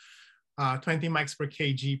infusion, 20 mics per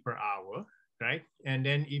kg per hour, right? And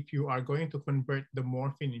then if you are going to convert the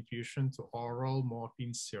morphine infusion to oral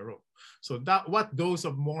morphine syrup. So what dose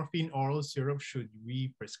of morphine oral syrup should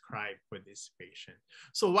we prescribe for this patient?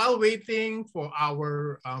 So while waiting for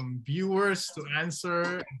our viewers to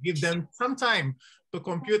answer, give them some time to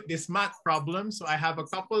compute this math problem. So I have a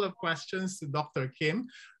couple of questions to Dr. Kim.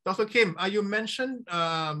 Dr. Kim, you mentioned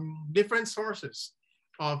different sources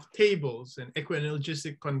of tables and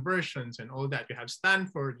equianalgesic conversions and all that. You have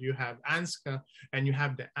Stanford, you have ASPA, and you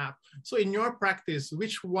have the app. So in your practice,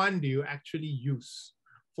 which one do you actually use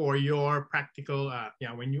for your practical,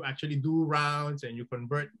 when you actually do rounds and you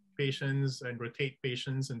convert patients and rotate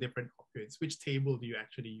patients and different opioids? Which table do you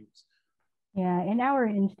actually use? Yeah, in our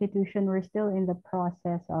institution, we're still in the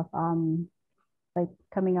process of like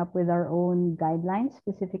coming up with our own guidelines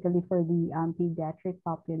specifically for the pediatric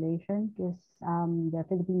population, because the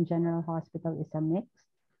Philippine General Hospital is a mixed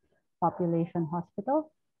population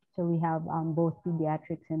hospital. So we have both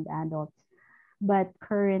pediatrics and adults. But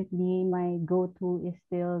currently, my go-to is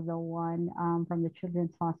still the one from the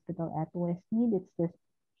Children's Hospital at Westmead. It's this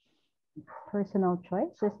personal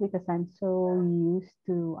choice, just because I'm so used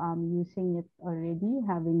to using it already,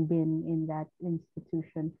 having been in that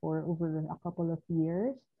institution for over a couple of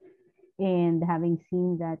years, and having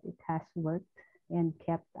seen that it has worked and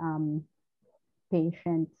kept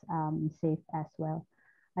patients safe as well.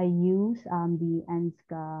 I use the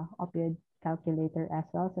ANSCA opioid calculator as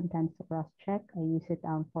well, sometimes to cross-check. I use it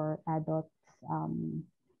for adults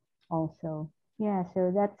also. Yeah,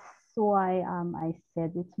 so that's why I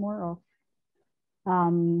said it's more of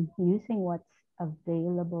using what's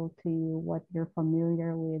available to you, what you're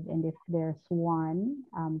familiar with, and if there's one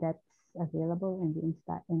that's available in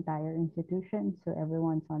the entire institution, so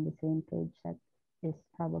everyone's on the same page, that is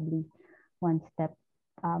probably one step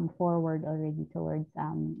forward already towards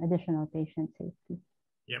additional patient safety.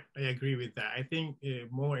 Yep, I agree with that. I think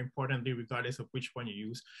more importantly, regardless of which one you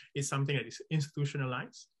use, it's something that is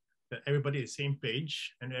institutionalized, that everybody is the same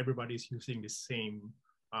page and everybody is using the same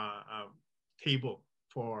table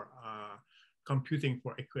for computing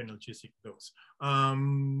for echoanalgesic dose.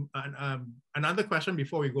 Another question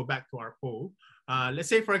before we go back to our poll. Let's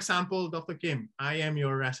say, for example, Dr. Kim, I am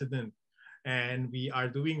your resident and we are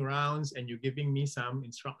doing rounds and you're giving me some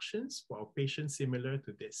instructions for a patient similar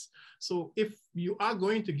to this. So if you are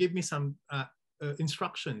going to give me some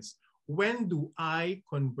instructions, when do I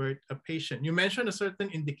convert a patient? You mentioned a certain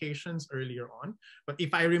indications earlier on, but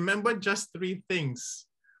if I remember just 3 things,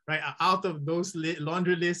 right, out of those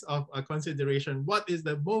laundry list of consideration, what is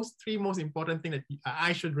the 3 most important thing that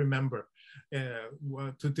I should remember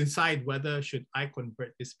to decide whether should I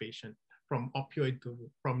convert this patient from opioid to,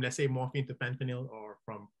 from let's say morphine to fentanyl, or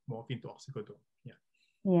from morphine to oxycodone? Yeah.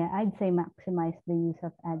 Yeah, I'd say maximize the use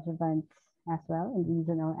of adjuvants as well in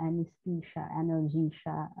regional anesthesia,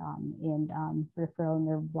 analgesia, and peripheral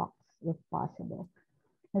nerve blocks if possible,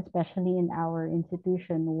 especially in our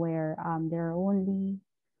institution where there are only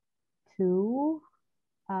two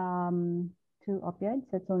opioids.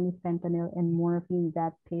 That's only fentanyl and morphine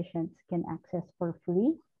that patients can access for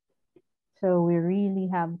free. So we really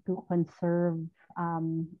have to conserve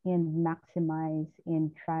and maximize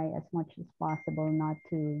and try as much as possible not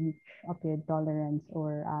to reach opioid tolerance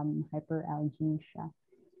or hyperalgesia.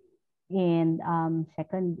 And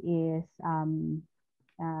second is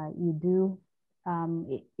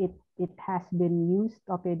it has been used,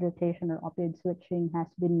 opioid rotation or opioid switching has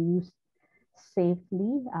been used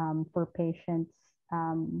safely for patients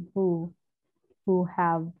who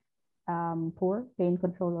have poor pain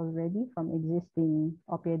control already from existing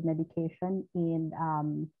opioid medication and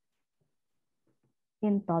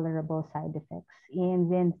intolerable side effects.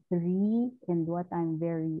 And then 3, and what I'm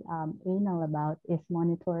very anal about, is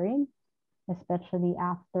monitoring, especially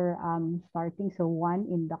after starting. So 1,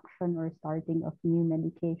 induction or starting of new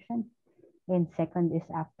medication. And second is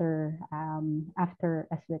after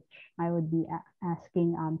a switch. I would be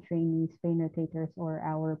asking trainees, pain rotators, or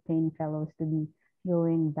our pain fellows to be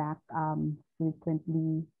going back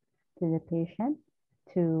frequently to the patient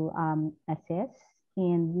to assess.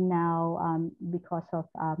 And now, because of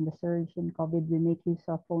the surge in COVID, we make use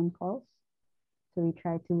of phone calls. So we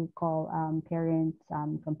try to call parents,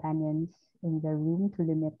 companions in the room to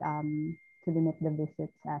limit the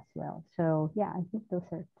visits as well. So yeah, I think those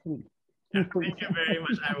are 3. Yeah, thank you very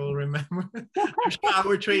much. I will remember. I'm sure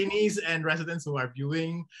our trainees and residents who are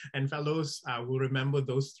viewing and fellows will remember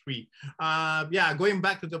those 3. Yeah, going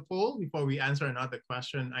back to the poll before we answer another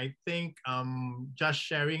question, I think just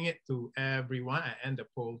sharing it to everyone. I end the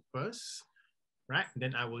poll first, right?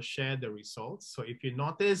 Then I will share the results. So if you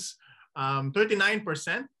notice,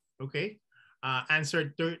 39%, okay,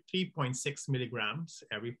 answered 3.6 milligrams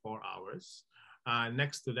every 4 hours.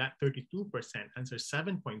 Next to that, 32% answered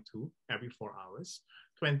 7.2 every 4 hours.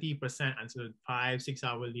 20% answered 5-6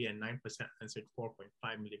 hourly, and 9% answered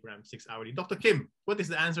 4.5 milligrams 6 hourly. Dr. Kim, what is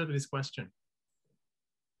the answer to this question?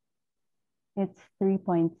 It's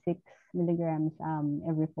 3.6 milligrams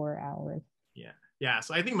every 4 hours. Yeah.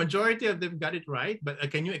 So I think majority of them got it right, but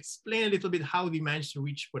can you explain a little bit how they managed to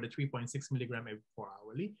reach for the 3.6 milligram every 4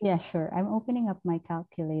 hourly? Yeah, sure. I'm opening up my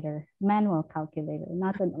calculator, manual calculator,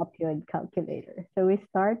 not an opioid calculator. So we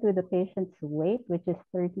start with the patient's weight, which is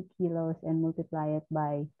 30 kilos, and multiply it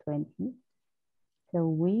by 20. So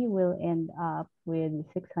we will end up with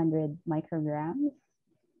 600 micrograms.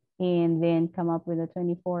 and then come up with a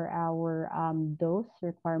 24-hour dose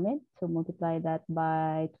requirement. So multiply that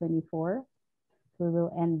by 24. So we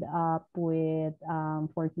will end up with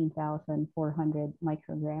 14,400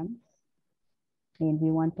 micrograms. And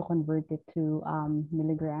we want to convert it to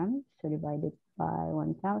milligrams. So divide it by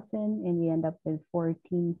 1,000 and we end up with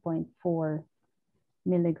 14.4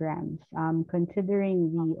 milligrams.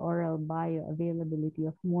 Considering the oral bioavailability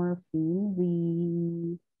of morphine,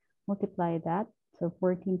 we multiply that. So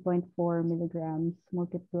 14.4 milligrams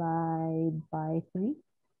multiplied by 3.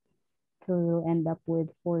 So we'll end up with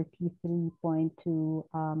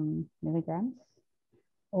 43.2 milligrams.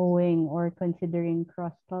 Owing or considering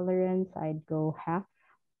cross tolerance, I'd go half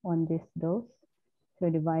on this dose. So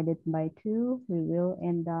divided by 2, we will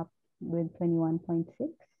end up with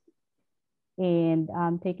 21.6. And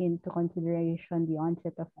take into consideration the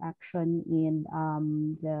onset of action in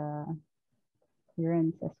the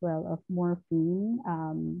clearance as well of morphine.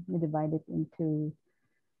 We divide it into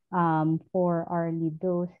 4 hourly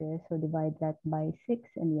doses. So divide that by 6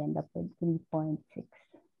 and we end up with 3.6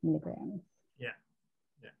 milligrams. Yeah.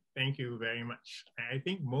 Thank you very much. I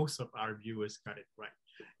think most of our viewers got it right.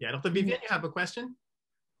 Yeah, Dr. Vivian, you have a question?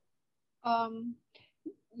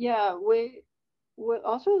 Yeah, we would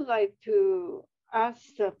also like to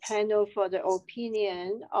ask the panel for the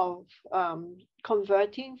opinion of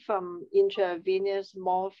converting from intravenous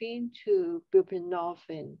morphine to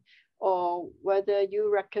buprenorphine, or whether you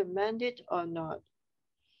recommend it or not.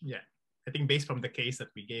 Yeah, I think based from the case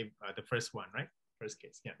that we gave, the first one, right? First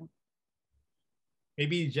case, yeah.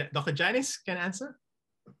 Maybe Dr. Janice can answer?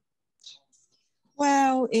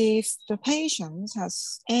 Well, if the patient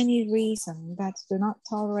has any reason that do not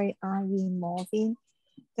tolerate IV morphine,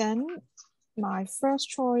 then my first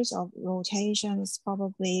choice of rotations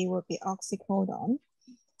probably would be oxycodone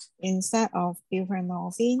instead of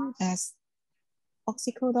buprenorphine, as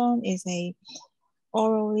oxycodone is a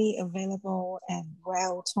orally available and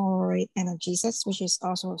well-tolerated analgesic, which is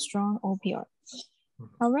also a strong opioid.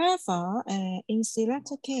 However, in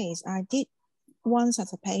selected case, I did once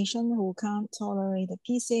have a patient who can't tolerate the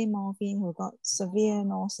PCA morphine, who got severe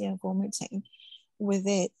nausea and vomiting with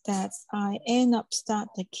it, that I end up start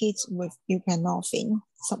the kids with buprenorphine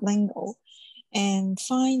sublingual and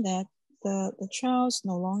find that the child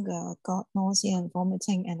no longer got nausea and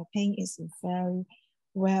vomiting and the pain is very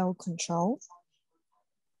well controlled.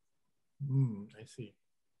 I see.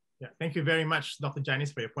 Yeah, thank you very much, Dr.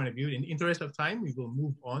 Janice, for your point of view. In the interest of time, we will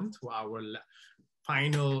move on to our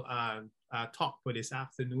final talk for this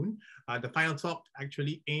afternoon. The final talk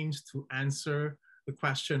actually aims to answer the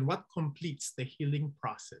question, what completes the healing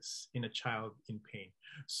process in a child in pain?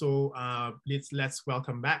 So let's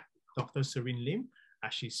welcome back Dr. Serene Lim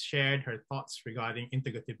as she shared her thoughts regarding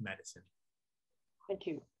integrative medicine. Thank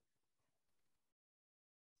you.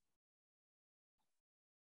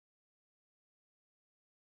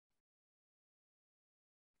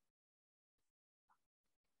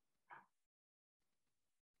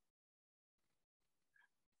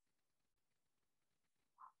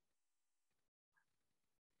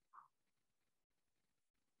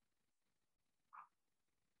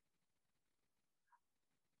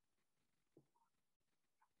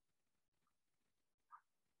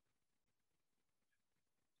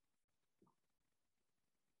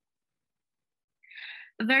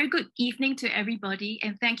 A very good evening to everybody,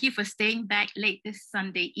 and thank you for staying back late this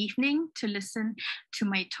Sunday evening to listen to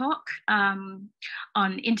my talk on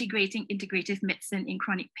integrating integrative medicine in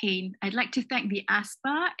chronic pain. I'd like to thank the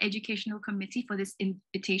ASPA Educational Committee for this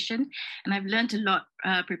invitation, and I've learned a lot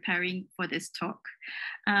preparing for this talk.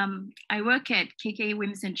 I work at KK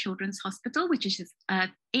Women's and Children's Hospital, which is a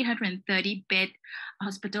 830-bed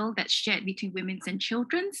hospital that's shared between women's and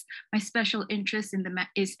children's. My special interest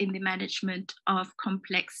is in the management of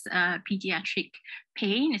complex pediatric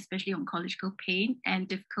pain, especially oncological pain, and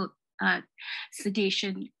difficult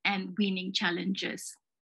sedation and weaning challenges.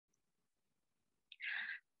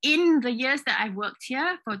 In the years that I've worked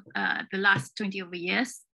here for the last 20 over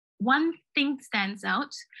years, one thing stands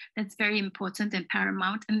out that's very important and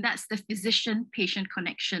paramount, and that's the physician-patient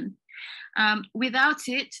connection. Without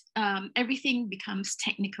it, everything becomes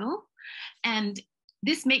technical, and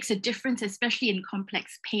this makes a difference, especially in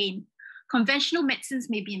complex pain. Conventional medicines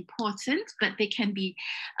may be important, but they can be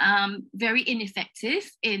very ineffective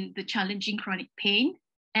in the challenging chronic pain.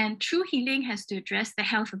 And true healing has to address the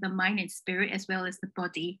health of the mind and spirit as well as the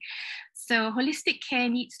body. So holistic care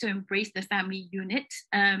needs to embrace the family unit.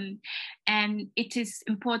 And it is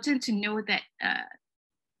important to know that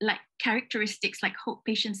like characteristics like hope,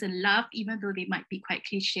 patience, and love, even though they might be quite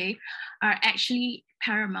cliche, are actually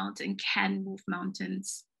paramount and can move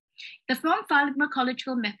mountains. The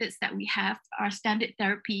non-pharmacological methods that we have are standard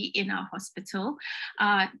therapy in our hospital,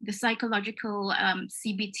 the psychological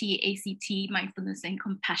CBT, ACT, mindfulness and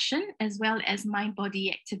compassion, as well as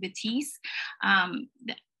mind-body activities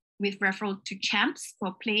with referral to CHAMPS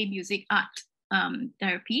for play, music, art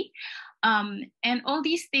therapy. And all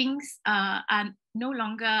these things are no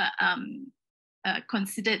longer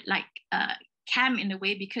considered like CAM in a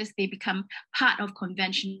way because they become part of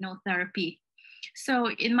conventional therapy. So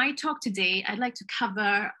in my talk today, I'd like to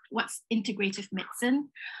cover what's integrative medicine,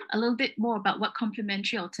 a little bit more about what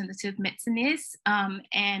complementary alternative medicine is,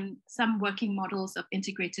 and some working models of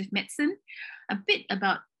integrative medicine, a bit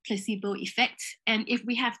about placebo effect, and if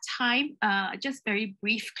we have time, just very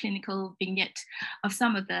brief clinical vignette of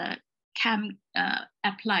some of the CAM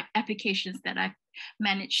applications that I've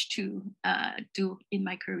managed to do in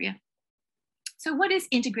my career. So what is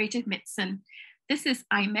integrative medicine? This is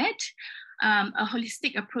IMED, a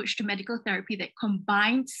holistic approach to medical therapy that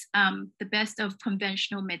combines the best of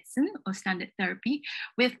conventional medicine or standard therapy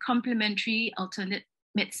with complementary alternative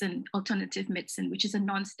medicine, which is a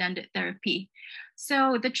non-standard therapy.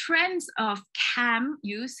 So the trends of CAM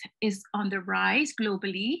use is on the rise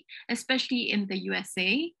globally, especially in the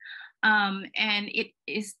USA. And it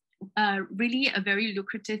is really a very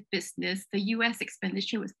lucrative business. The US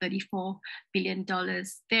expenditure was $34 billion.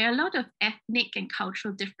 There are a lot of ethnic and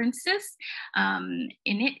cultural differences in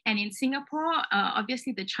it. And in Singapore,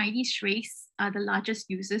 obviously the Chinese race are the largest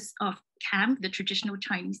users of CAM, the traditional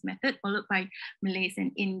Chinese method, followed by Malays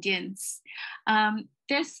and Indians.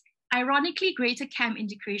 There's ironically greater CAM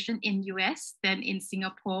integration in US than in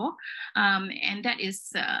Singapore. And that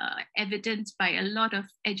is evident by a lot of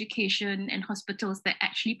education and hospitals that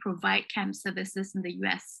actually provide CAM services in the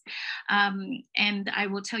US. And I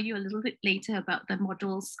will tell you a little bit later about the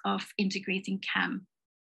models of integrating CAM.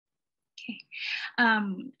 Okay.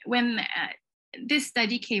 When this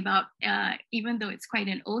study came out, even though it's quite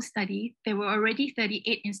an old study, there were already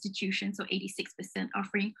 38 institutions, or 86%,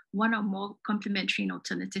 offering one or more complementary and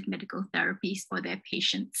alternative medical therapies for their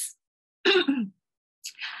patients.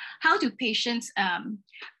 How do patients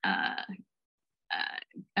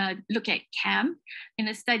look at CAM? In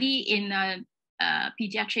a study in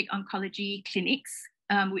Paediatric oncology clinics,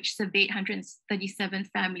 which surveyed 137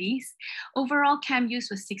 families, overall CAM use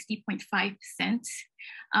was 60.5%,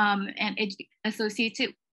 and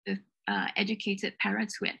associated with educated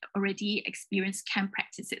parents who had already experienced CAM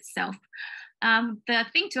practice itself. The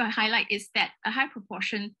thing to highlight is that a high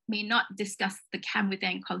proportion may not discuss the CAM with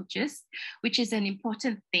their oncologist, which is an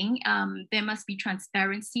important thing. There must be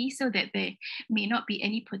transparency so that there may not be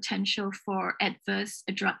any potential for adverse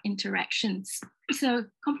drug interactions. So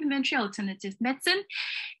complementary alternative medicine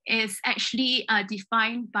is actually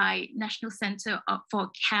defined by National Center for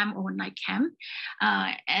CAM or NICAM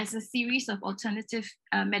as a series of alternative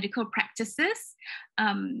medical practices,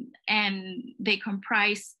 and they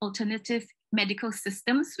comprise alternative medical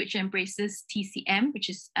systems, which embraces TCM, which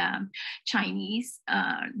is Chinese,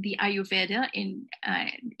 the Ayurveda in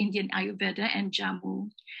Indian Ayurveda, and Jamu.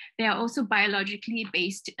 There are also biologically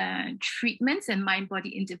based treatments and mind-body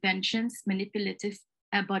interventions, manipulative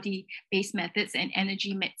body-based methods, and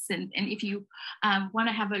energy medicine. And if you want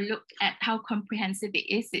to have a look at how comprehensive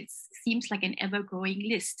it is, it seems like an ever-growing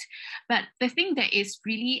list. But the thing that is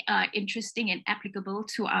really interesting and applicable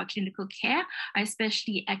to our clinical care are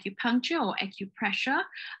especially acupuncture or acupressure,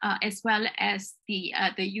 as well as the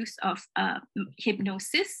use of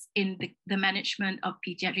hypnosis in the management of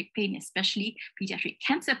pediatric pain, especially pediatric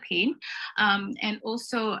cancer pain, and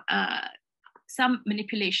also some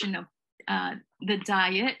manipulation of the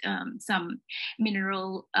diet, some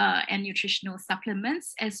mineral and nutritional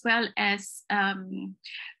supplements, as well as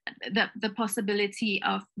the possibility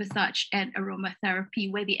of massage and aromatherapy,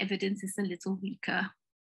 where the evidence is a little weaker.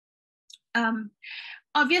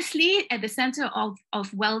 Obviously, at the center of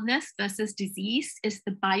wellness versus disease is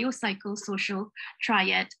the biopsychosocial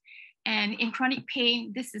triad. And in chronic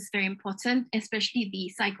pain, this is very important, especially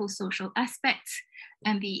the psychosocial aspects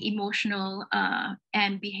and the emotional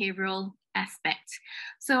and behavioral aspect.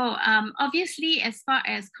 So obviously, as far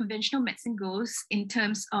as conventional medicine goes, in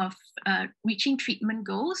terms of reaching treatment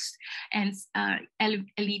goals and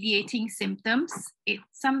alleviating symptoms, it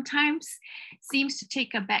sometimes seems to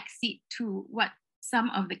take a backseat to what some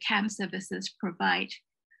of the CAM services provide.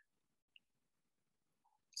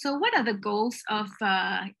 So what are the goals of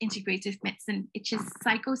integrative medicine? It is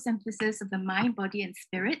psychosynthesis of the mind, body, and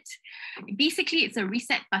spirit. Basically, it's a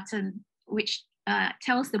reset button which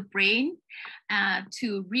tells the brain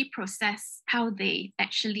to reprocess how they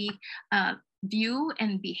actually view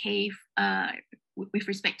and behave with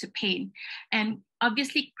respect to pain. And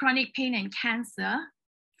obviously chronic pain and cancer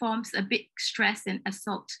forms a big stress and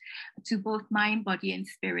assault to both mind, body, and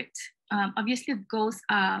spirit. Obviously, the goals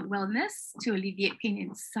are wellness, to alleviate pain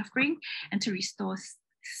and suffering, and to restore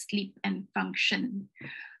sleep and function.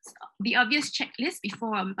 So the obvious checklist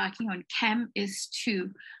before embarking on CAM is to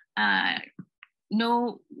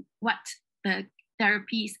know what the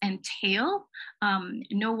therapies entail,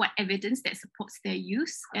 know what evidence that supports their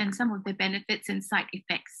use, and some of the benefits and side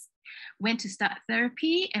effects, when to start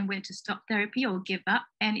therapy and when to stop therapy or give up.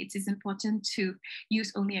 And it is important to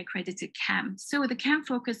use only accredited CAM. So the CAM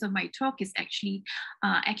focus of my talk is actually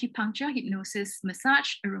acupuncture, hypnosis,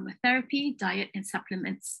 massage, aromatherapy, diet, and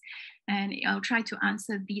supplements. And I'll try to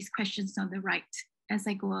answer these questions on the right as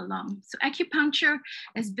I go along. So acupuncture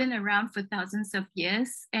has been around for thousands of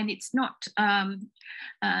years, and it's not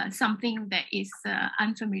something that is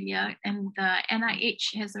unfamiliar. And the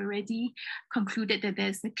NIH has already concluded that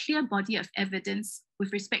there's a clear body of evidence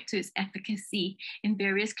with respect to its efficacy in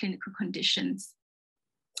various clinical conditions.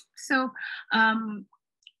 So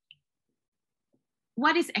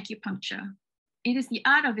what is acupuncture? It is the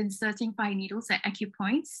art of inserting fine needles at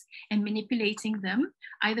acupoints and manipulating them,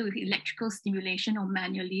 either with electrical stimulation or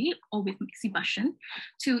manually, or with moxibustion,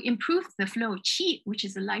 to improve the flow of qi, which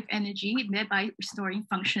is the life energy, thereby restoring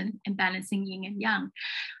function and balancing yin and yang.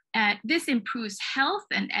 This improves health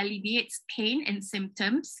and alleviates pain and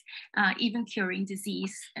symptoms, even curing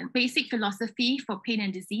disease. And basic philosophy for pain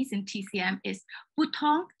and disease in TCM is 不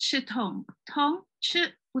通吃痛，通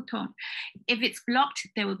吃不痛. If it's blocked,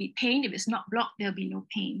 there will be pain. If it's not blocked, there'll be no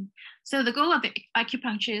pain. So the goal of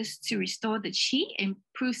acupuncture is to restore the qi,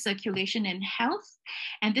 improve circulation and health.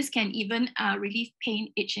 And this can even relieve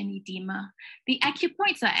pain, itch, and edema. The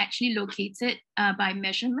acupoints are actually located by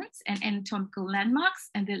measurements and anatomical landmarks,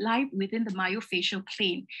 and they lie within the myofascial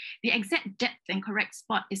plane. The exact depth and correct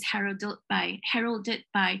spot is heralded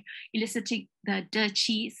by eliciting the de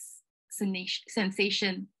qi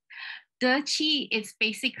sensation. De qi is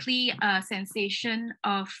basically a sensation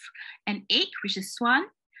of an ache, which is swan,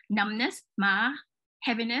 numbness, ma,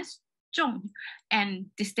 heaviness, zhong, and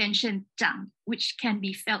distension, zhang, which can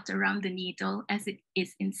be felt around the needle as it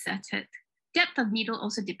is inserted. Depth of needle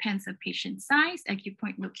also depends on patient size,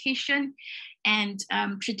 acupoint location, and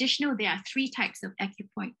traditional, there are three types of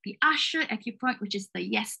acupoint. The usher acupoint, which is the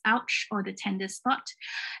yes, ouch, or the tender spot.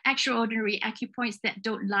 Extraordinary acupoints that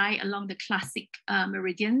don't lie along the classic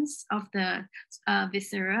meridians of the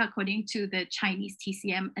viscera, according to the Chinese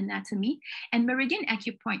TCM anatomy. And meridian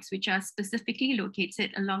acupoints, which are specifically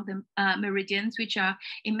located along the meridians, which are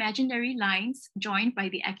imaginary lines joined by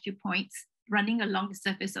the acupoints running along the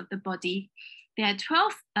surface of the body. There are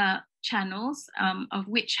 12 channels, of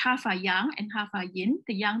which half are yang and half are yin,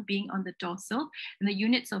 the yang being on the dorsal, and the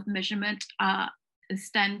units of measurement are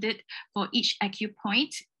standard for each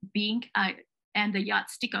acupoint being, and the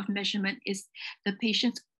yardstick of measurement is the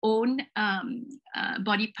patient's own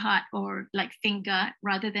body part, or like finger,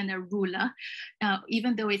 rather than a ruler.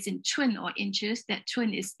 Even though it's in twin or inches, that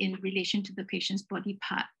twin is in relation to the patient's body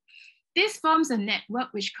part. This forms a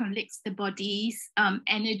network which connects the body's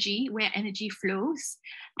energy, where energy flows,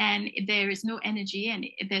 and if there is no energy, and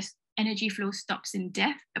if there's energy flow stops in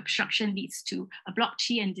death, obstruction leads to a blocked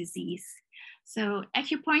qi and disease. So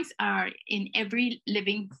acupoints are in every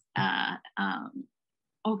living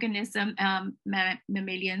organism,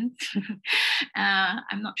 mammalian.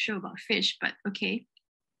 I'm not sure about fish, but okay.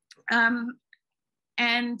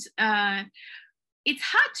 And it's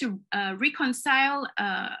hard to reconcile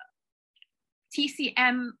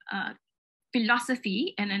TCM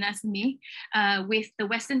philosophy and anatomy with the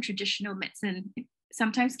Western traditional medicine. It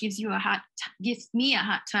sometimes gives me a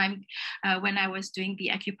hard time when I was doing the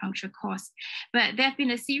acupuncture course. But there have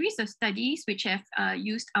been a series of studies which have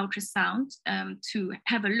used ultrasound to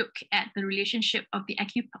have a look at the relationship of the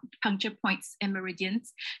acupuncture points and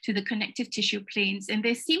meridians to the connective tissue planes. And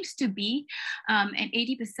there seems to be an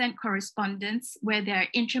 80% correspondence where there are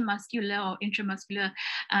intramuscular or intramuscular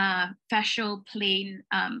fascial plane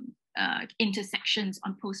intersections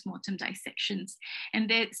on postmortem dissections. And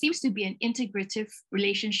there seems to be an integrative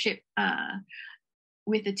relationship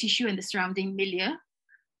with the tissue and the surrounding milieu.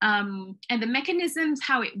 And the mechanisms,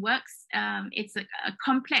 how it works, it's a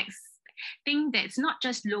complex thing that's not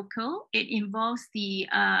just local. It involves the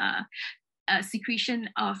secretion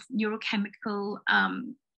of neurochemical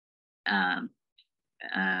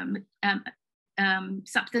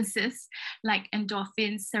substances like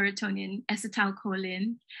endorphins, serotonin,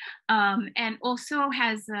 acetylcholine, and also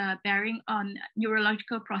has a bearing on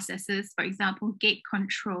neurological processes, for example, gait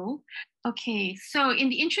control. Okay, so in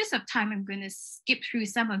the interest of time, I'm going to skip through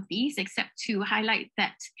some of these, except to highlight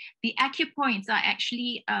that the acupoints are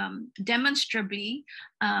actually demonstrably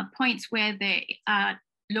points where there are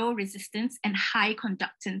low resistance and high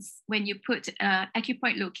conductance. When you put an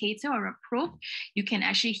acupoint locator or a probe, you can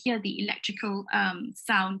actually hear the electrical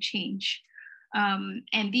sound change.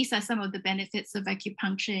 And these are some of the benefits of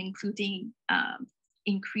acupuncture, including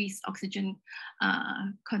increased oxygen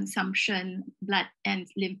consumption, blood and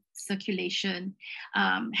lymph circulation,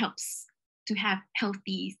 helps to have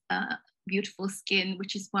healthy, beautiful skin,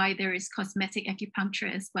 which is why there is cosmetic acupuncture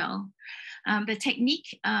as well. The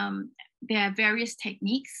technique, there are various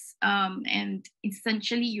techniques, and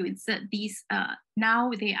essentially you insert these,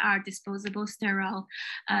 now they are disposable sterile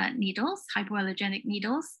needles, hypoallergenic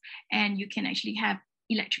needles, and you can actually have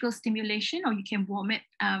electrical stimulation, or you can warm it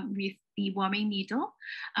with the warming needle,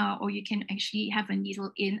 or you can actually have a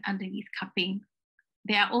needle in underneath cupping.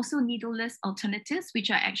 There are also needleless alternatives,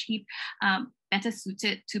 which are actually better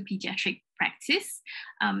suited to pediatric practice.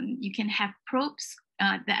 You can have probes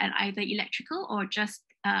that are either electrical or just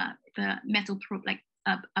the metal probe like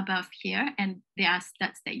above here, and there are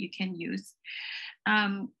studs that you can use.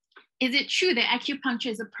 Is it true that acupuncture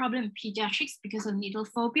is a problem in pediatrics because of needle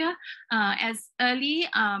phobia? As early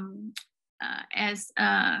as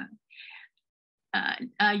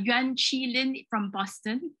Yuan Chi Lin from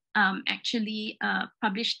Boston actually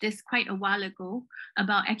published this quite a while ago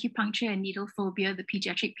about acupuncture and needle phobia, the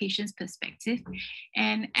pediatric patient's perspective.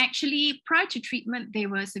 And actually, prior to treatment, they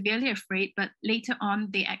were severely afraid, but later on,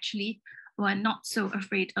 they actually were not so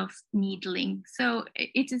afraid of needling. So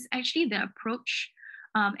it is actually the approach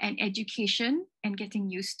and education and getting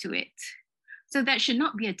used to it. So that should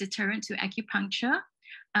not be a deterrent to acupuncture.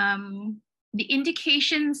 The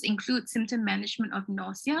indications include symptom management of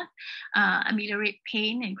nausea, ameliorate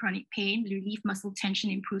pain and chronic pain, relieve muscle tension,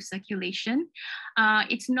 improve circulation.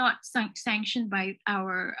 It's not sanctioned by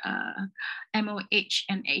our MOH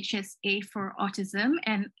and HSA for autism,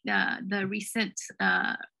 and the recent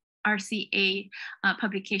RCA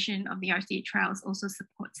publication of the RCA trials also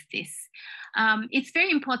supports this. It's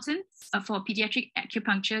very important for pediatric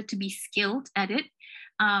acupuncture to be skilled at it.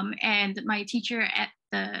 And my teacher at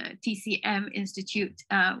the TCM Institute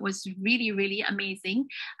was really, really amazing.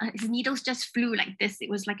 His needles just flew like this. It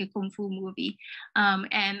was like a Kung Fu movie.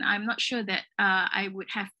 And I'm not sure that I would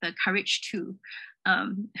have the courage to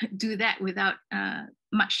do that without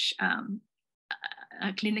much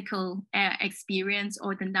clinical experience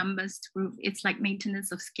or the numbers to prove. It's like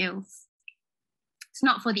maintenance of skills. It's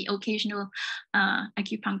not for the occasional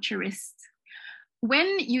acupuncturist.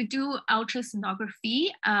 When you do ultrasonography,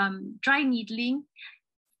 dry needling,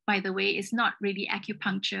 by the way, is not really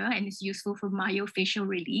acupuncture and is useful for myofascial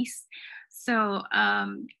release. So I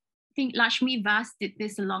think Lakshmi Vas did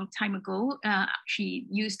this a long time ago. She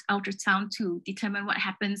used ultrasound to determine what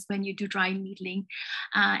happens when you do dry needling.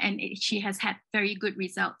 And she has had very good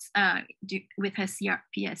results with her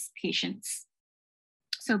CRPS patients.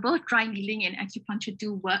 So both dry needling and acupuncture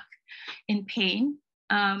do work in pain.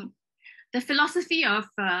 The philosophy of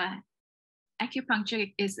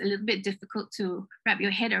acupuncture is a little bit difficult to wrap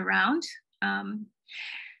your head around.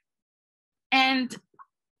 And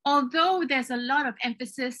although there's a lot of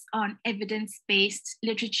emphasis on evidence-based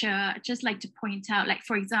literature, I'd just like to point out, like,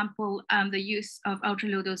 for example, the use of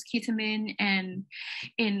ultra-low-dose ketamine and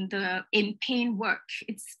in pain work,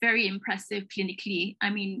 it's very impressive clinically.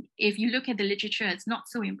 I mean, if you look at the literature, it's not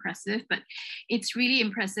so impressive, but it's really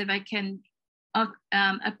impressive. I can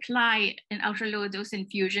apply an ultra-low dose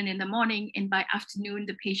infusion in the morning, and by afternoon,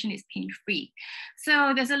 the patient is pain-free.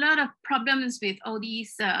 So there's a lot of problems with all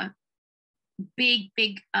these big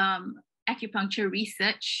acupuncture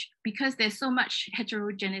research because there's so much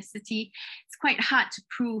heterogeneity. It's quite hard to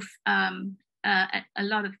prove a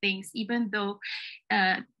lot of things, even though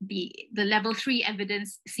the level 3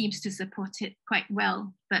 evidence seems to support it quite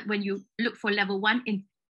well. But when you look for level 1 in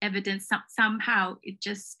evidence, somehow it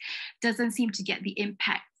just doesn't seem to get the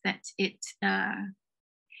impact that it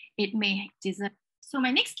may deserve. So my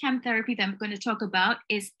next CAM therapy that I'm going to talk about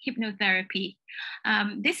is hypnotherapy.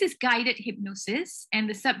 This is guided hypnosis, and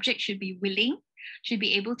the subject should be willing, should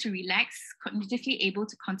be able to relax, cognitively able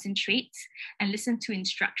to concentrate and listen to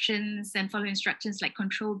instructions and follow instructions like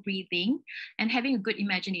controlled breathing, and having a good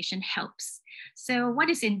imagination helps. So what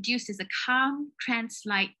is induced is a calm,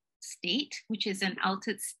 trance-like state, which is an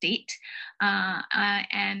altered state,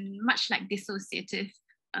 and much like dissociative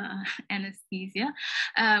anesthesia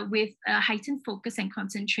with heightened focus and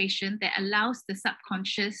concentration that allows the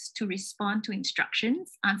subconscious to respond to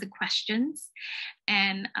instructions, answer questions,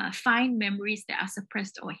 and find memories that are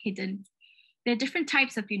suppressed or hidden. There are different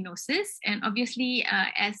types of hypnosis, and obviously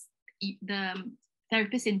as the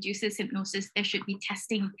therapist induces hypnosis, there should be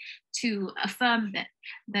testing to affirm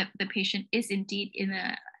that the patient is indeed in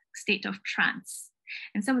a state of trance.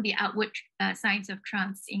 And some of the outward signs of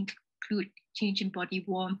trance include change in body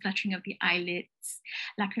warmth, fluttering of the eyelids,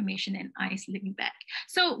 lacrimation, and eyes looking back.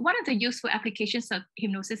 So one of the useful applications of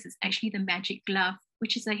hypnosis is actually the magic glove,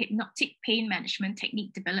 which is a hypnotic pain management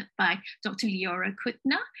technique developed by Dr. Leora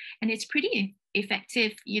Kutner. And it's pretty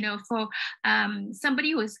effective, you know, for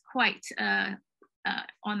somebody who is quite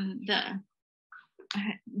on the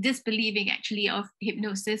disbelieving actually of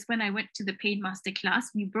hypnosis. When I went to the pain master class,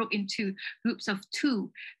 we broke into groups of 2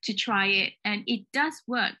 to try it, and it does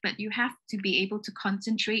work, but you have to be able to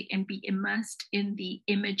concentrate and be immersed in the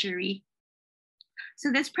imagery.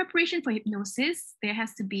 So there's preparation for hypnosis. There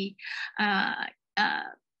has to be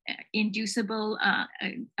inducible,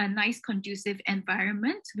 a nice conducive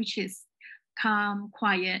environment, which is calm,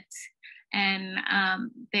 quiet, and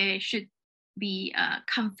there should be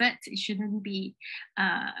comfort. It shouldn't be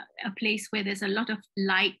a place where there's a lot of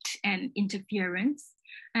light and interference.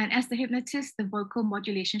 And as the hypnotist, the vocal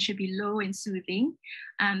modulation should be low and soothing.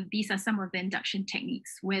 These are some of the induction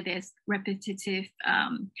techniques where there's repetitive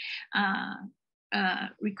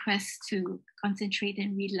requests to concentrate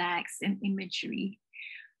and relax and imagery.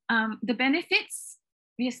 The benefits,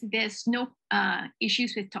 yes, there's no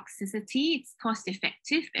issues with toxicity. It's cost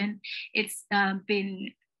effective, and it's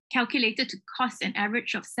been calculated to cost an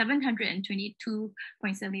average of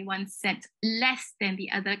 722.71 cents less than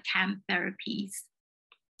the other CAM therapies.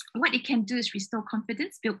 What it can do is restore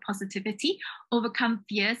confidence, build positivity, overcome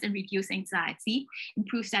fears and reduce anxiety,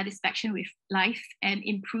 improve satisfaction with life, and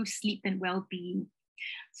improve sleep and well-being.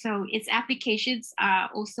 So its applications are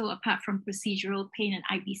also, apart from procedural pain and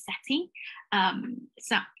IV setting,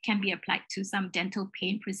 some can be applied to some dental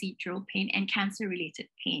pain, procedural pain, and cancer-related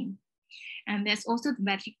pain. And there's also the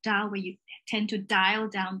magic dial where you tend to dial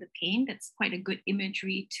down the pain. That's quite a good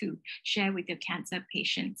imagery to share with your cancer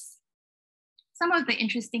patients. Some of the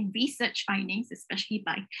interesting research findings, especially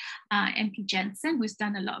by MP Jensen, who's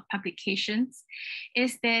done a lot of publications,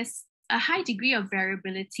 is there's a high degree of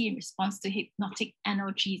variability in response to hypnotic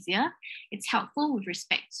analgesia. It's helpful with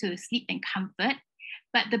respect to sleep and comfort,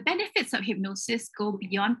 but the benefits of hypnosis go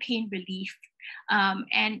beyond pain relief.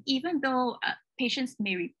 And even though patients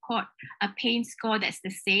may report a pain score that's the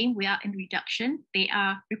same without any reduction, they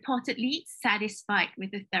are reportedly satisfied with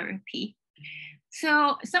the therapy.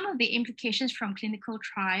 So some of the implications from clinical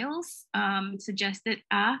trials suggested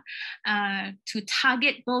are to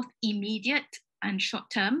target both immediate and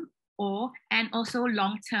short-term and also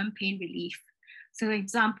long-term pain relief. So an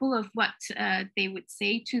example of what they would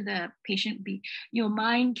say to the patient would be, your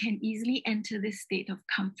mind can easily enter this state of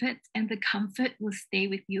comfort, and the comfort will stay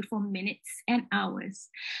with you for minutes and hours.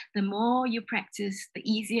 The more you practice, the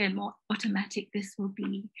easier and more automatic this will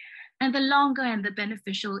be. And the longer and the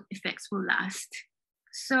beneficial effects will last.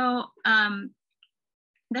 So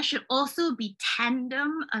there should also be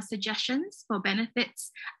tandem suggestions for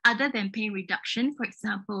benefits other than pain reduction, for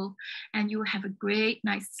example, and you will have a great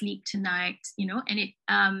night's sleep tonight, you know, and it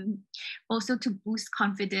also to boost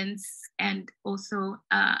confidence and also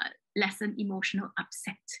lessen emotional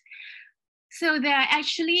upset. So there are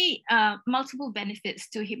actually multiple benefits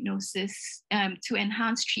to hypnosis to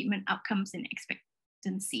enhance treatment outcomes and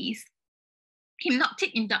expectancies.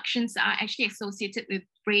 Hypnotic inductions are actually associated with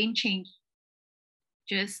brain changes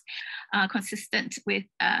consistent with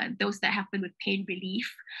those that happen with pain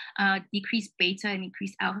relief, decreased beta and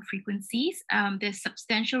increased alpha frequencies. There's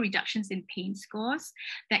substantial reductions in pain scores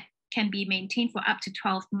that can be maintained for up to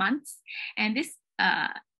 12 months. And this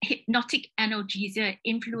hypnotic analgesia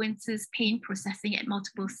influences pain processing at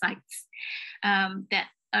multiple sites that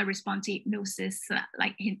respond to hypnosis,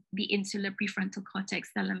 like the insular prefrontal cortex,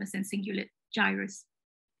 thalamus, and cingulate gyrus.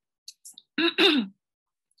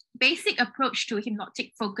 Basic approach to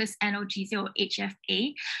hypnotic focus analgesia, or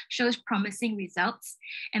HFA, shows promising results.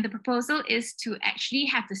 And the proposal is to actually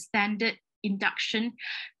have the standard induction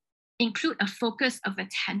include a focus of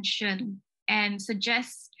attention and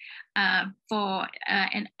suggests for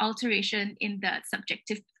an alteration in the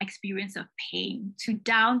subjective experience of pain, to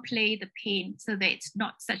downplay the pain so that it's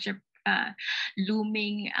not such a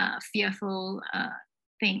looming, fearful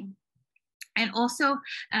thing. And also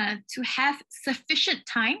to have sufficient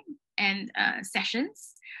time and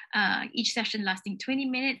sessions, each session lasting 20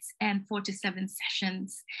 minutes and 4 to 7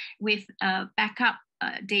 sessions with backup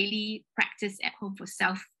daily practice at home for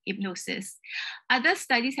self-hypnosis. Other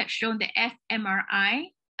studies have shown that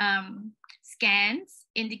fMRI scans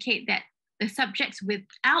indicate that the subjects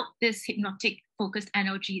without this hypnotic focused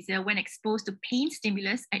analgesia, when exposed to pain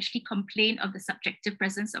stimulus, actually complain of the subjective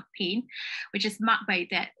presence of pain, which is marked by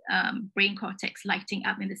that brain cortex lighting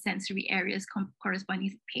up in the sensory areas corresponding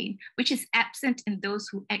to pain, which is absent in those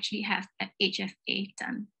who actually have HFA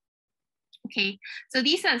done. Okay, so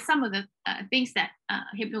these are some of the things that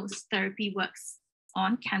hypnotherapy works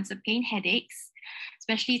on: cancer pain, headaches,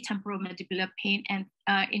 especially temporomandibular pain, and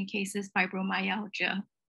in cases fibromyalgia.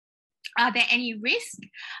 Are there any risk?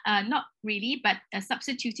 Not really, but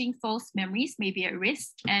substituting false memories may be a risk,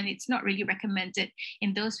 and it's not really recommended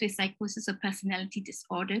in those with psychosis or personality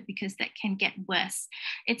disorder because that can get worse.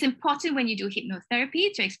 It's important when you do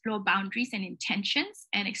hypnotherapy to explore boundaries and intentions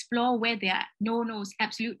and explore where there are no-nos,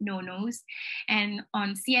 absolute no-nos. And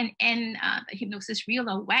on CNN, the Hypnosis Reel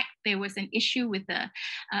or WAC, there was an issue with the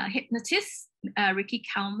hypnotist, Ricky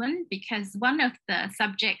Kalman, because one of the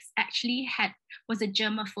subjects actually was a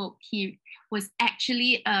germaphobe. He was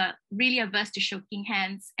actually really averse to shaking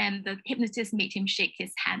hands, and the hypnotist made him shake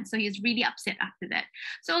his hand. So he was really upset after that.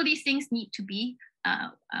 So these things need to be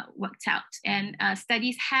worked out. And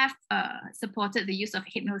studies have supported the use of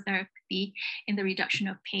hypnotherapy in the reduction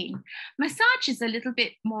of pain. Massage is a little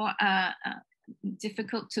bit more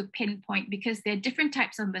difficult to pinpoint because there are different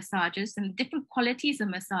types of massages and different qualities of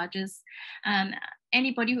massages. And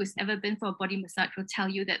anybody who's ever been for a body massage will tell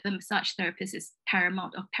you that the massage therapist is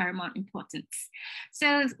of paramount importance.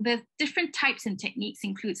 So the different types and techniques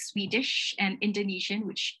include Swedish and Indonesian,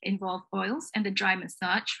 which involve oils, and the dry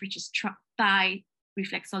massage, which is Thai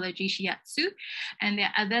reflexology shiatsu. And there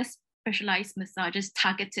are other specialized massages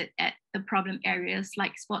targeted at the problem areas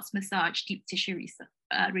like sports massage, deep tissue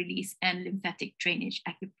release, and lymphatic drainage,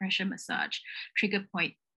 acupressure massage, trigger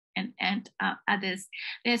point, and others.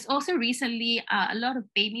 There's also recently a lot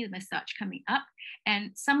of baby massage coming up,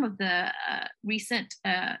 and some of the recent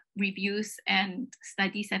reviews and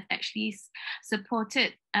studies have actually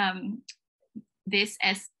supported this,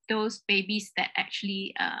 as those babies that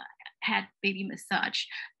actually had baby massage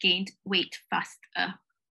gained weight faster.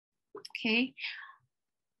 Okay.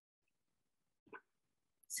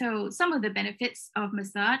 So some of the benefits of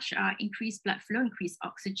massage are increased blood flow, increased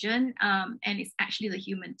oxygen, and it's actually the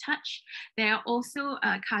human touch. There are also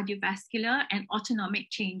cardiovascular and autonomic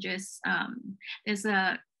changes. There's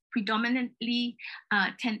a predominant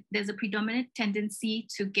tendency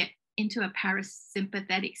to get into a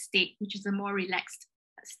parasympathetic state, which is a more relaxed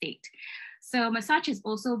state. So massage has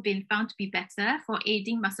also been found to be better for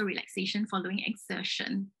aiding muscle relaxation following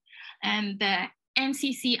exertion. And the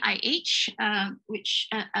NCCIH, which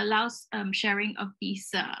allows sharing of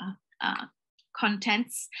these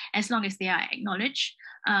contents as long as they are acknowledged,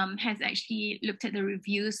 has actually looked at the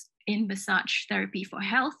reviews in massage therapy for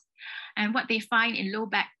health. And what they find in low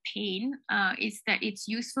back pain is that it's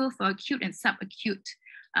useful for acute and subacute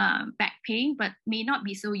back pain, but may not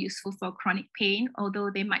be so useful for chronic pain, although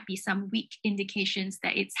there might be some weak indications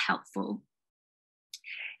that it's helpful.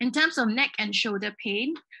 In terms of neck and shoulder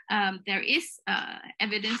pain, there is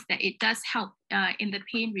evidence that it does help in the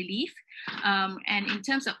pain relief. And in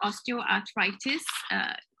terms of osteoarthritis,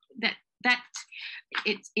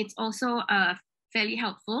 it's also fairly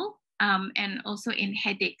helpful, and also in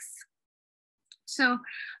headaches. So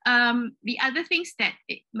the other things that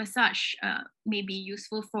massage may be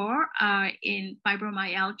useful for are in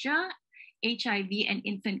fibromyalgia, HIV, and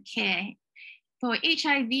infant care. For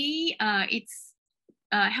HIV, it's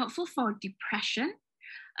helpful for depression.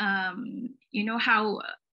 You know how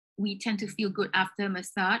we tend to feel good after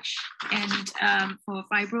massage. And for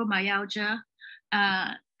fibromyalgia,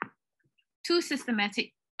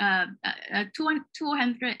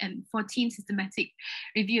 214 systematic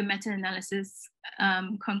review and meta-analysis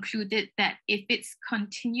concluded that if it's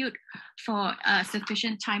continued for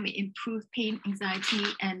sufficient time, it improved pain, anxiety,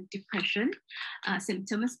 and depression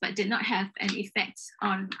symptoms, but did not have an effect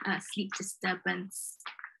on sleep disturbance.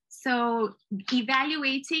 So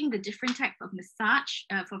evaluating the different types of massage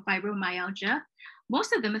for fibromyalgia,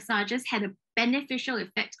 most of the massages had a beneficial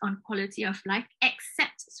effect on quality of life,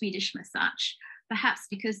 except Swedish massage, perhaps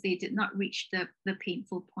because they did not reach the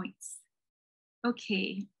painful points.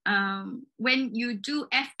 Okay, when you do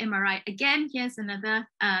fMRI, again, here's another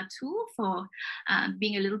tool for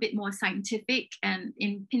being a little bit more scientific and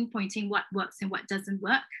in pinpointing what works and what doesn't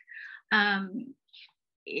work.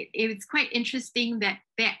 It's quite interesting that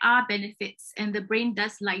there are benefits, and the brain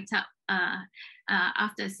does light up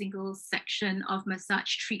after a single section of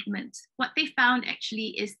massage treatment. What they found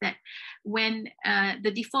actually is that when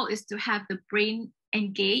the default is to have the brain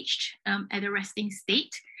engaged at a resting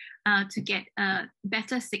state to get a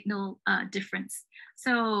better signal difference.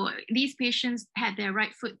 So these patients had their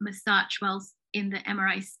right foot massaged whilst in the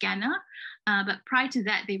MRI scanner, but prior to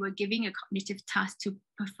that, they were giving a cognitive task to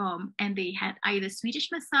perform, and they had either Swedish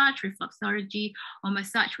massage, reflexology, or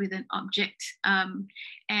massage with an object.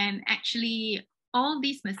 And actually, all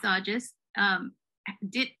these massages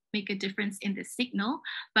did make a difference in the signal,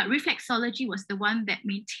 but reflexology was the one that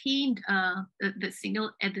maintained the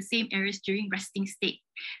signal at the same areas during resting state.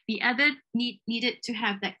 The other needed to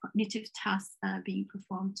have that cognitive task being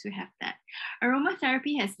performed to have that.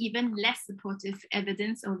 Aromatherapy has even less supportive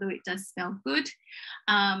evidence, although it does smell good,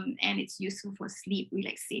 and it's useful for sleep,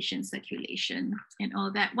 relaxation, circulation, and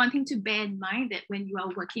all that. One thing to bear in mind that when you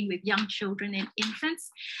are working with young children and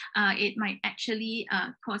infants, it might actually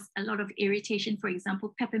cause a lot of irritation. For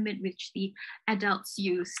example, peppermint, which the adults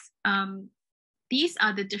use. These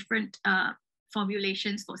are the different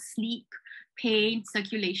formulations for sleep, pain,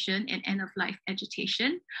 circulation, and end-of-life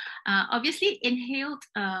agitation. Obviously, inhaled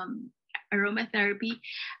aromatherapy,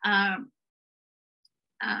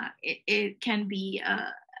 it can be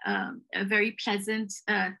a very pleasant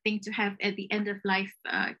thing to have at the end-of-life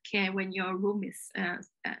care when your room is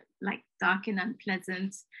like dark and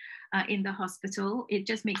unpleasant in the hospital. It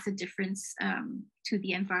just makes a difference to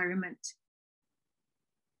the environment.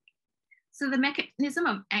 So the mechanism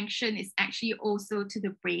of action is actually also to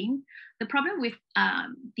the brain. The problem with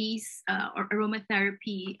these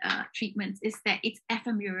aromatherapy treatments is that it's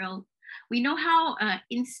ephemeral. We know how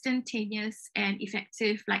instantaneous and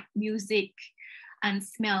effective, like music and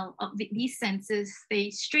smell of these senses, they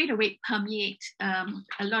straight away permeate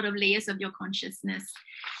a lot of layers of your consciousness,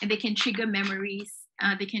 and they can trigger memories,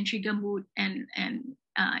 they can trigger mood and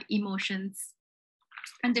emotions.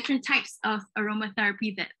 And different types of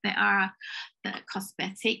aromatherapy that there are the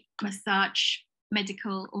cosmetic, massage,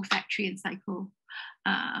 medical, olfactory, and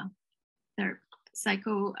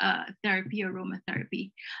psychotherapy,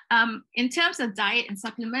 aromatherapy. In terms of diet and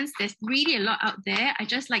supplements, there's really a lot out there. I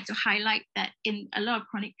just like to highlight that in a lot of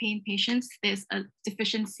chronic pain patients, there's a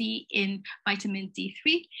deficiency in vitamin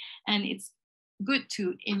D3, and it's good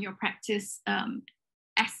to, in your practice,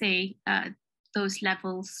 assay those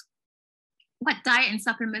levels. What diet and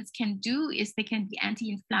supplements can do is they can be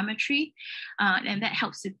anti-inflammatory, and that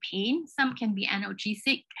helps with pain. Some can be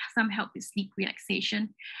analgesic, some help with sleep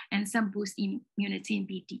relaxation, and some boost immunity and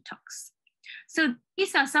be detox. So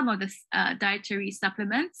these are some of the dietary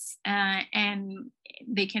supplements, and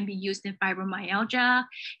they can be used in fibromyalgia,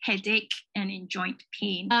 headache, and in joint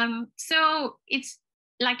pain. So it's,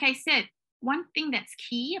 like I said, one thing that's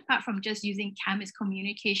key, apart from just using CAM, is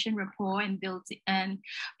communication, rapport, and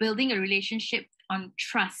building a relationship on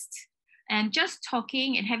trust. And just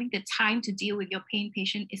talking and having the time to deal with your pain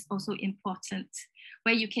patient is also important,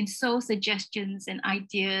 where you can sow suggestions and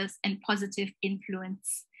ideas and positive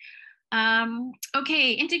influence.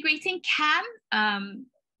 Okay, integrating CAM.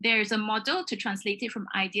 There's a model to translate it from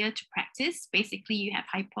idea to practice. Basically, you have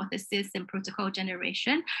hypothesis and protocol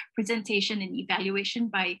generation, presentation and evaluation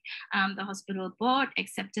by the hospital board,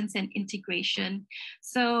 acceptance and integration.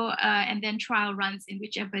 So, and then trial runs in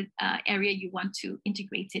whichever area you want to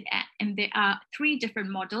integrate it at. And there are 3 different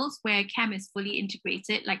models where CAM is fully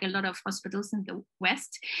integrated, like a lot of hospitals in the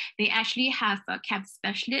West. They actually have CAM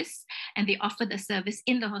specialists, and they offer the service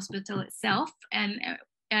in the hospital itself. And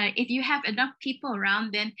if you have enough people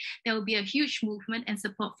around, then there will be a huge movement and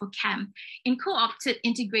support for CAM. In co-opted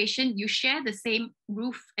integration, you share the same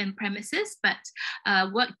roof and premises, but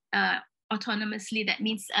work autonomously. That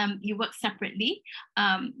means you work separately.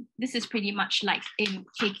 This is pretty much like in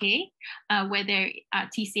KK, where there are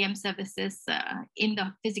TCM services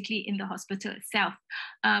physically in the hospital itself.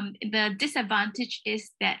 The disadvantage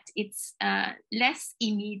is that it's less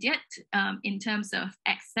immediate in terms of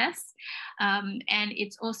access, and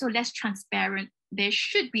it's also less transparent. There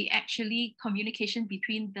should be actually communication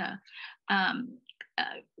between the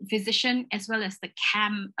physician as well as the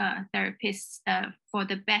CAM therapists for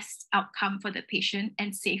the best outcome for the patient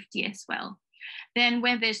and safety as well. Then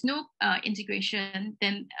when there's no integration,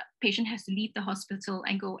 then patient has to leave the hospital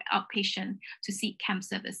and go outpatient to seek CAM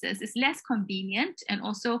services. It's less convenient, and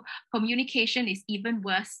also communication is even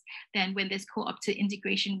worse than when there's co-opted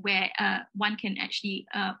integration, where one can actually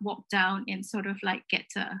walk down and sort of like get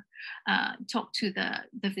to talk to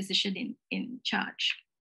the physician in charge.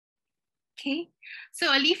 Okay, so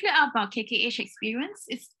a leaflet about KKH experience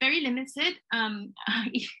is very limited. I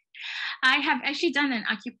have actually done an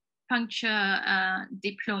acupuncture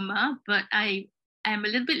diploma, but I I'm a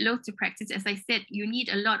little bit loath to practice. As I said, you need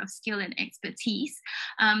a lot of skill and expertise.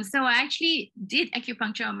 So I actually did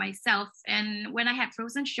acupuncture on myself. And when I had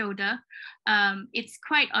frozen shoulder, it's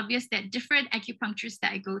quite obvious that different acupuncturists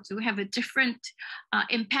that I go to have a different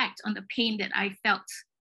impact on the pain that I felt.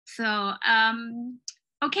 So,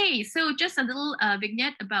 okay, so just a little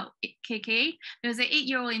vignette about KK. There's an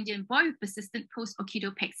 8-year-old Indian boy with persistent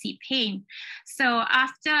post-orchidopexy pain. So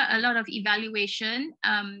after a lot of evaluation,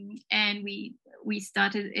 and we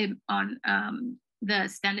started him on the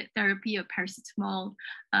standard therapy of paracetamol,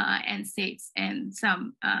 NSAIDs, and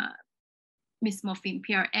some mismorphine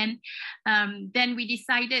PRN. Then we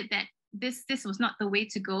decided that this was not the way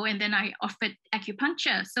to go, and then I offered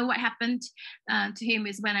acupuncture. So what happened to him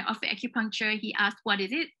is when I offered acupuncture, he asked, "What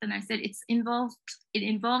is it?" And I said, it involves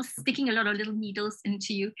sticking a lot of little needles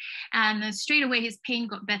into you. And straight away his pain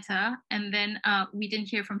got better, and then we didn't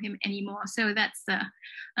hear from him anymore. So that's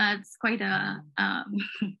it's quite a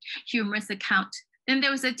humorous account. Then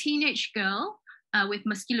there was a teenage girl with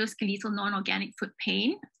musculoskeletal non-organic foot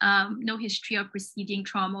pain, no history of preceding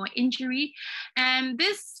trauma or injury. And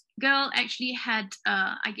this girl actually had,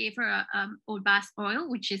 I gave her a old bass oil,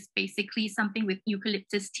 which is basically something with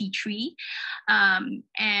eucalyptus tea tree. And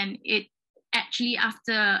it actually,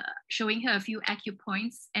 after showing her a few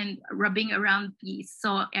acupoints and rubbing around the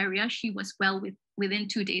sore area, she was well within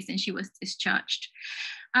 2 days, and she was discharged.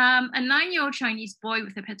 A 9-year-old Chinese boy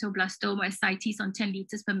with hepatoblastoma ascites on 10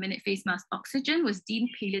 liters per minute face mask oxygen was deemed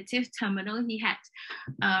palliative terminal. He had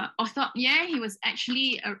orthopnea. He was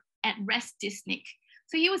actually at rest dyspneic.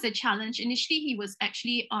 So he was a challenge. Initially, he was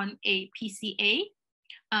actually on a PCA,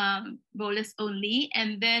 bolus only.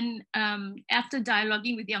 And then after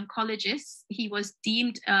dialoguing with the oncologist, he was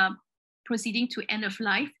deemed proceeding to end of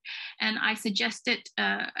life. And I suggested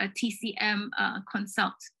a TCM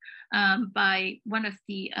consult by one of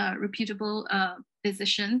the reputable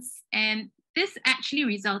physicians. And this actually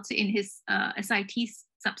resulted in his ascites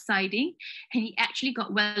subsiding, and he actually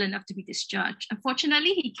got well enough to be discharged.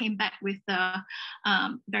 Unfortunately, he came back with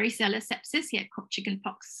varicella sepsis. He had caught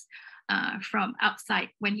chickenpox from outside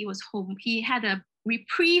when he was home. He had a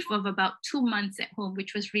reprieve of about 2 months at home,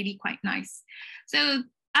 which was really quite nice. So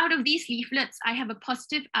out of these leaflets, I have a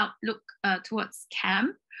positive outlook towards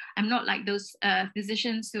CAM. I'm not like those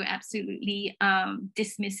physicians who absolutely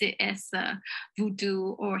dismiss it as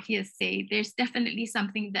voodoo or hearsay. There's definitely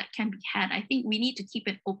something that can be had. I think we need to keep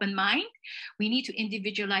an open mind. We need to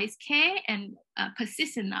individualize care and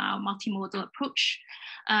persist in our multimodal approach.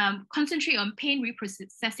 Concentrate on pain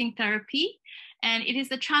reprocessing therapy. And it is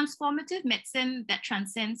the transformative medicine that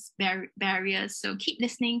transcends barriers. So keep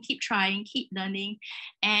listening, keep trying, keep learning,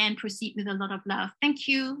 and proceed with a lot of love. Thank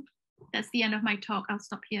you. That's the end of my talk. I'll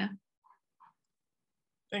stop here.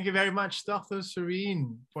 Thank you very much, Dr.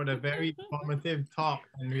 Serene, for the very informative talk,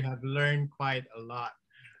 and we have learned quite a lot.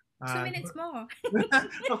 2 minutes more.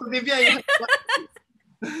 Dr. Divya,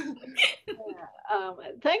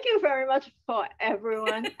 thank you very much for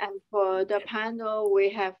everyone, and for the panel. We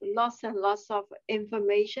have lots and lots of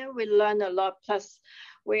information. We learn a lot, plus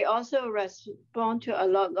we also respond to a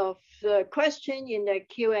lot of questions in the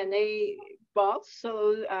Q&A box,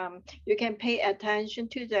 so you can pay attention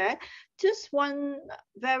to that. Just one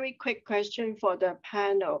very quick question for the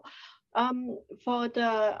panel. For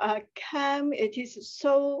the CAM, it is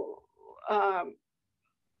so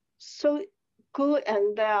good,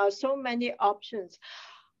 and there are so many options.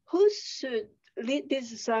 Who should lead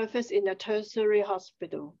this service in a tertiary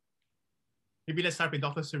hospital? Maybe let's start with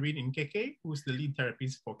Dr. Serene in KK, who's the lead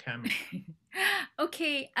therapist for CAM.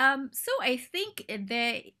 Okay, so I think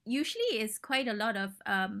there usually is quite a lot of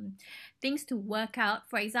things to work out.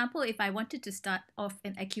 For example, if I wanted to start off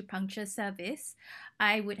an acupuncture service,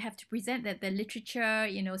 I would have to present that the literature,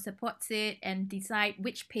 supports it, and decide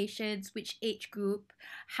which patients, which age group,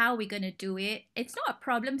 how we're going to do it. It's not a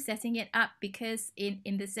problem setting it up, because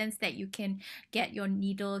in the sense that you can get your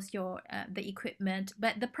needles, the equipment,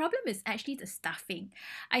 but the problem is actually the staffing.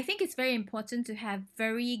 I think it's very important to have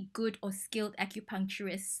very good or skilled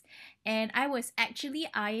acupuncturists. And I was actually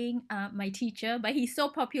eyeing my teacher, but he's so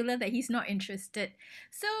popular that he's not interested.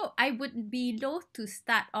 So I would be loath to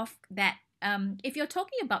start off that. If you're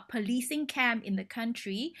talking about policing CAM in the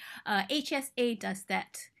country, HSA does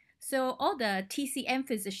that. So all the TCM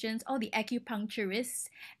physicians, all the acupuncturists,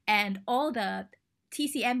 and all the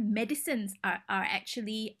TCM medicines are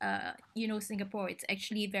actually, Singapore, it's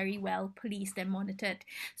actually very well policed and monitored.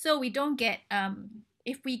 So we don't get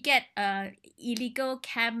if we get illegal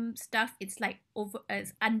cam stuff, it's like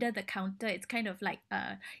it's under the counter. It's kind of like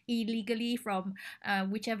illegally from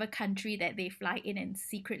whichever country that they fly in and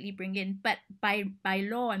secretly bring in. But by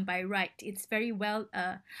law and by right, it's very well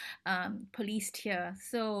policed here.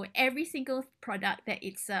 So every single product that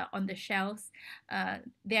it's on the shelves,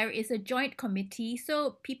 there is a joint committee.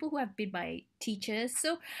 So people who have been by teachers.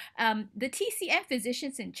 So the TCM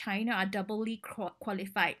physicians in China are doubly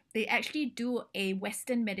qualified. They actually do a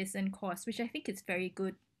Western medicine course, which I think is very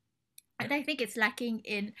good. And I think it's lacking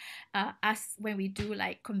in us when we do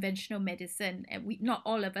like conventional medicine, and we not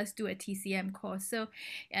all of us do a TCM course. So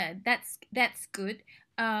that's good.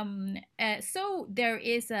 So there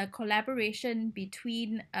is a collaboration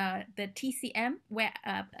between the TCM where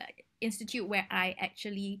institute where I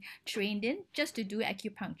actually trained in just to do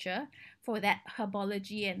acupuncture for that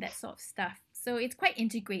herbology and that sort of stuff. So it's quite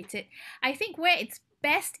integrated. I think where it's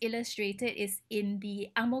best illustrated is in the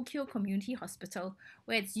Ang Mo Kio Community Hospital,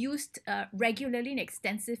 where it's used regularly and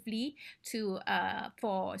extensively to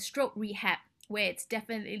for stroke rehab, where it's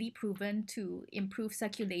definitely proven to improve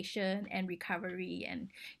circulation and recovery, and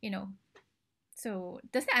So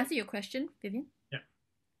does that answer your question, Vivian?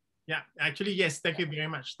 Yeah, actually, yes. Thank you very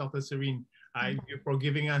much, Dr. Serene, for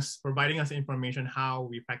providing us information how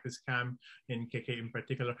we practice CAM in KK in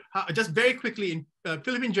particular. Just very quickly, in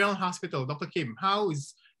Philippine General Hospital, Dr. Kim, how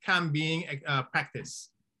is CAM being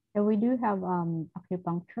practiced? So we do have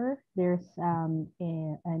acupuncture. There's an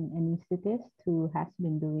anesthetist who has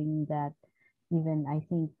been doing that even, I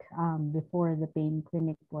think, before the pain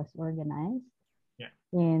clinic was organized.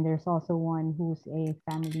 And there's also one who's a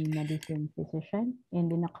family medicine physician.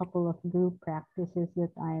 And in a couple of group practices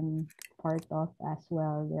that I'm part of as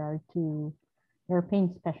well, there are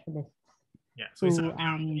pain specialists. Yeah, so it's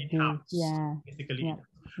basically.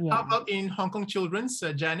 Yeah. How about in Hong Kong Children's,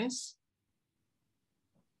 Janice?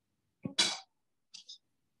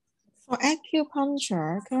 For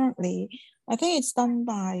acupuncture, currently, I think it's done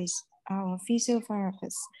by our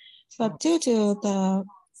physiotherapists. But due to the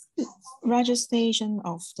registration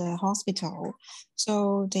of the hospital,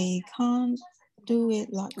 so they can't do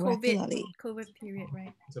it like regularly. COVID period,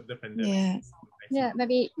 right? Of the pandemic. Yeah. Yeah,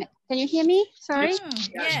 maybe can you hear me? Sorry.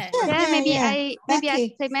 Maybe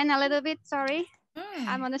I segment a little bit. Sorry.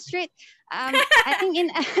 I'm on the street. I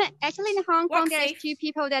think actually in Hong Kong there's two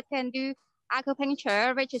people that can do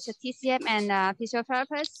acupuncture, which is a TCM and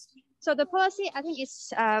physiotherapist. So the policy I think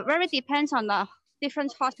is very depends on the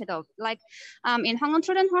different hospital. Like in Hong Kong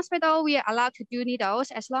Children's Hospital, we are allowed to do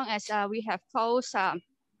needles as long as we have close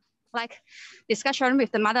like discussion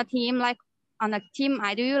with the mother team. Like on the team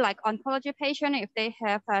I do like oncology patient, if they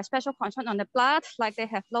have a special concern on the blood, like they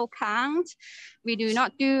have low count, we do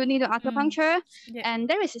not do needle acupuncture. And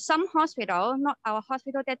there is some hospital, not our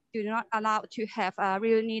hospital, that do not allow to have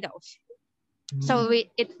real needles. So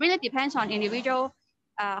it really depends on individual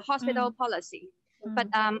hospital policy. But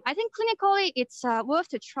I think clinically it's worth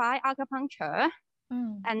to try acupuncture,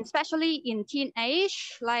 and especially in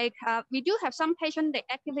teenage. Like we do have some patients they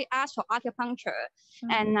actively ask for acupuncture,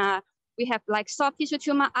 and we have like soft tissue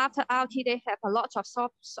tumor after RT. They have a lot of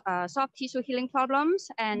soft tissue healing problems,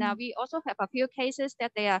 and we also have a few cases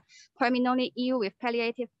that they are terminally ill with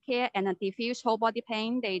palliative care and a diffuse whole body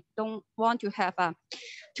pain. They don't want to have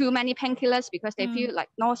too many painkillers because they feel like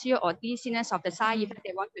nausea or dizziness of the side effect.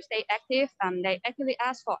 They want to stay active, and they actually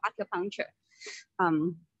ask for acupuncture.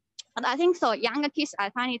 But I think so younger kids, I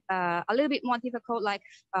find it a little bit more difficult. Like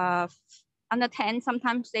under 10,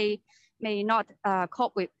 sometimes they may not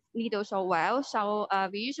cope with needles so well. So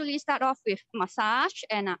we usually start off with massage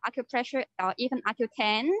and acupressure or even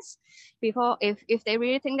Accutens before. If they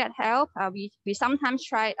really think that help, we sometimes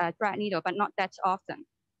try a dry needle, but not that often.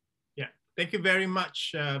 Thank you very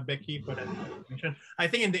much, Becky, for that information. I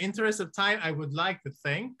think in the interest of time, I would like to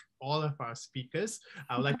thank all of our speakers.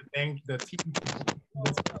 I would like to thank the team,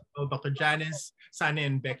 Dr. Janice, Sunny,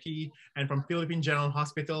 and Becky, and from Philippine General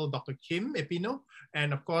Hospital, Dr. Kim Epino,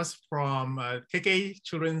 and of course from KK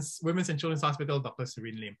Women's and Children's Hospital, Dr.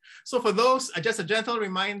 Serene Lim. So for those, just a gentle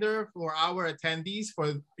reminder for our attendees,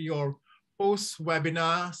 for your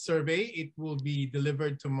post-webinar survey, it will be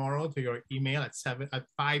delivered tomorrow to your email at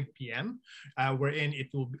 5 p.m. Wherein it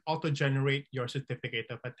will auto-generate your certificate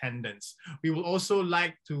of attendance. We will also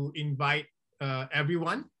like to invite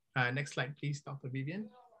everyone. Next slide, please, Dr. Vivian.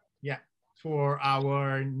 Yeah, for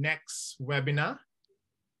our next webinar.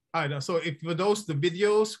 So if for those, the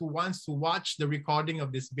videos who wants to watch the recording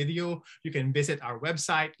of this video, you can visit our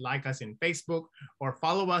website, like us in Facebook, or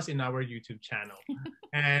follow us in our YouTube channel.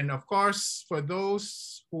 And of course, for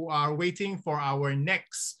those who are waiting for our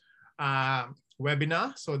next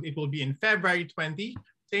webinar. So it will be in February 20,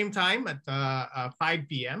 same time at 5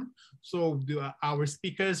 p.m. So our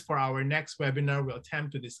speakers for our next webinar will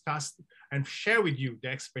attempt to discuss and share with you the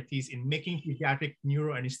expertise in making pediatric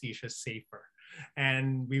neuroanesthesia safer.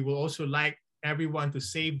 And we will also like everyone to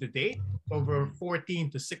save the date, over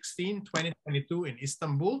 14 to 16, 2022 in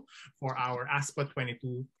Istanbul for our ASPA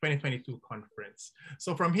 2022 conference.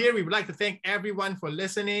 So from here, we would like to thank everyone for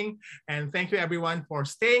listening, and thank you everyone for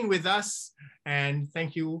staying with us, and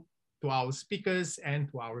thank you to our speakers and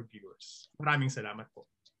to our viewers. Maraming salamat po.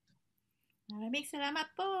 Maraming salamat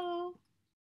po.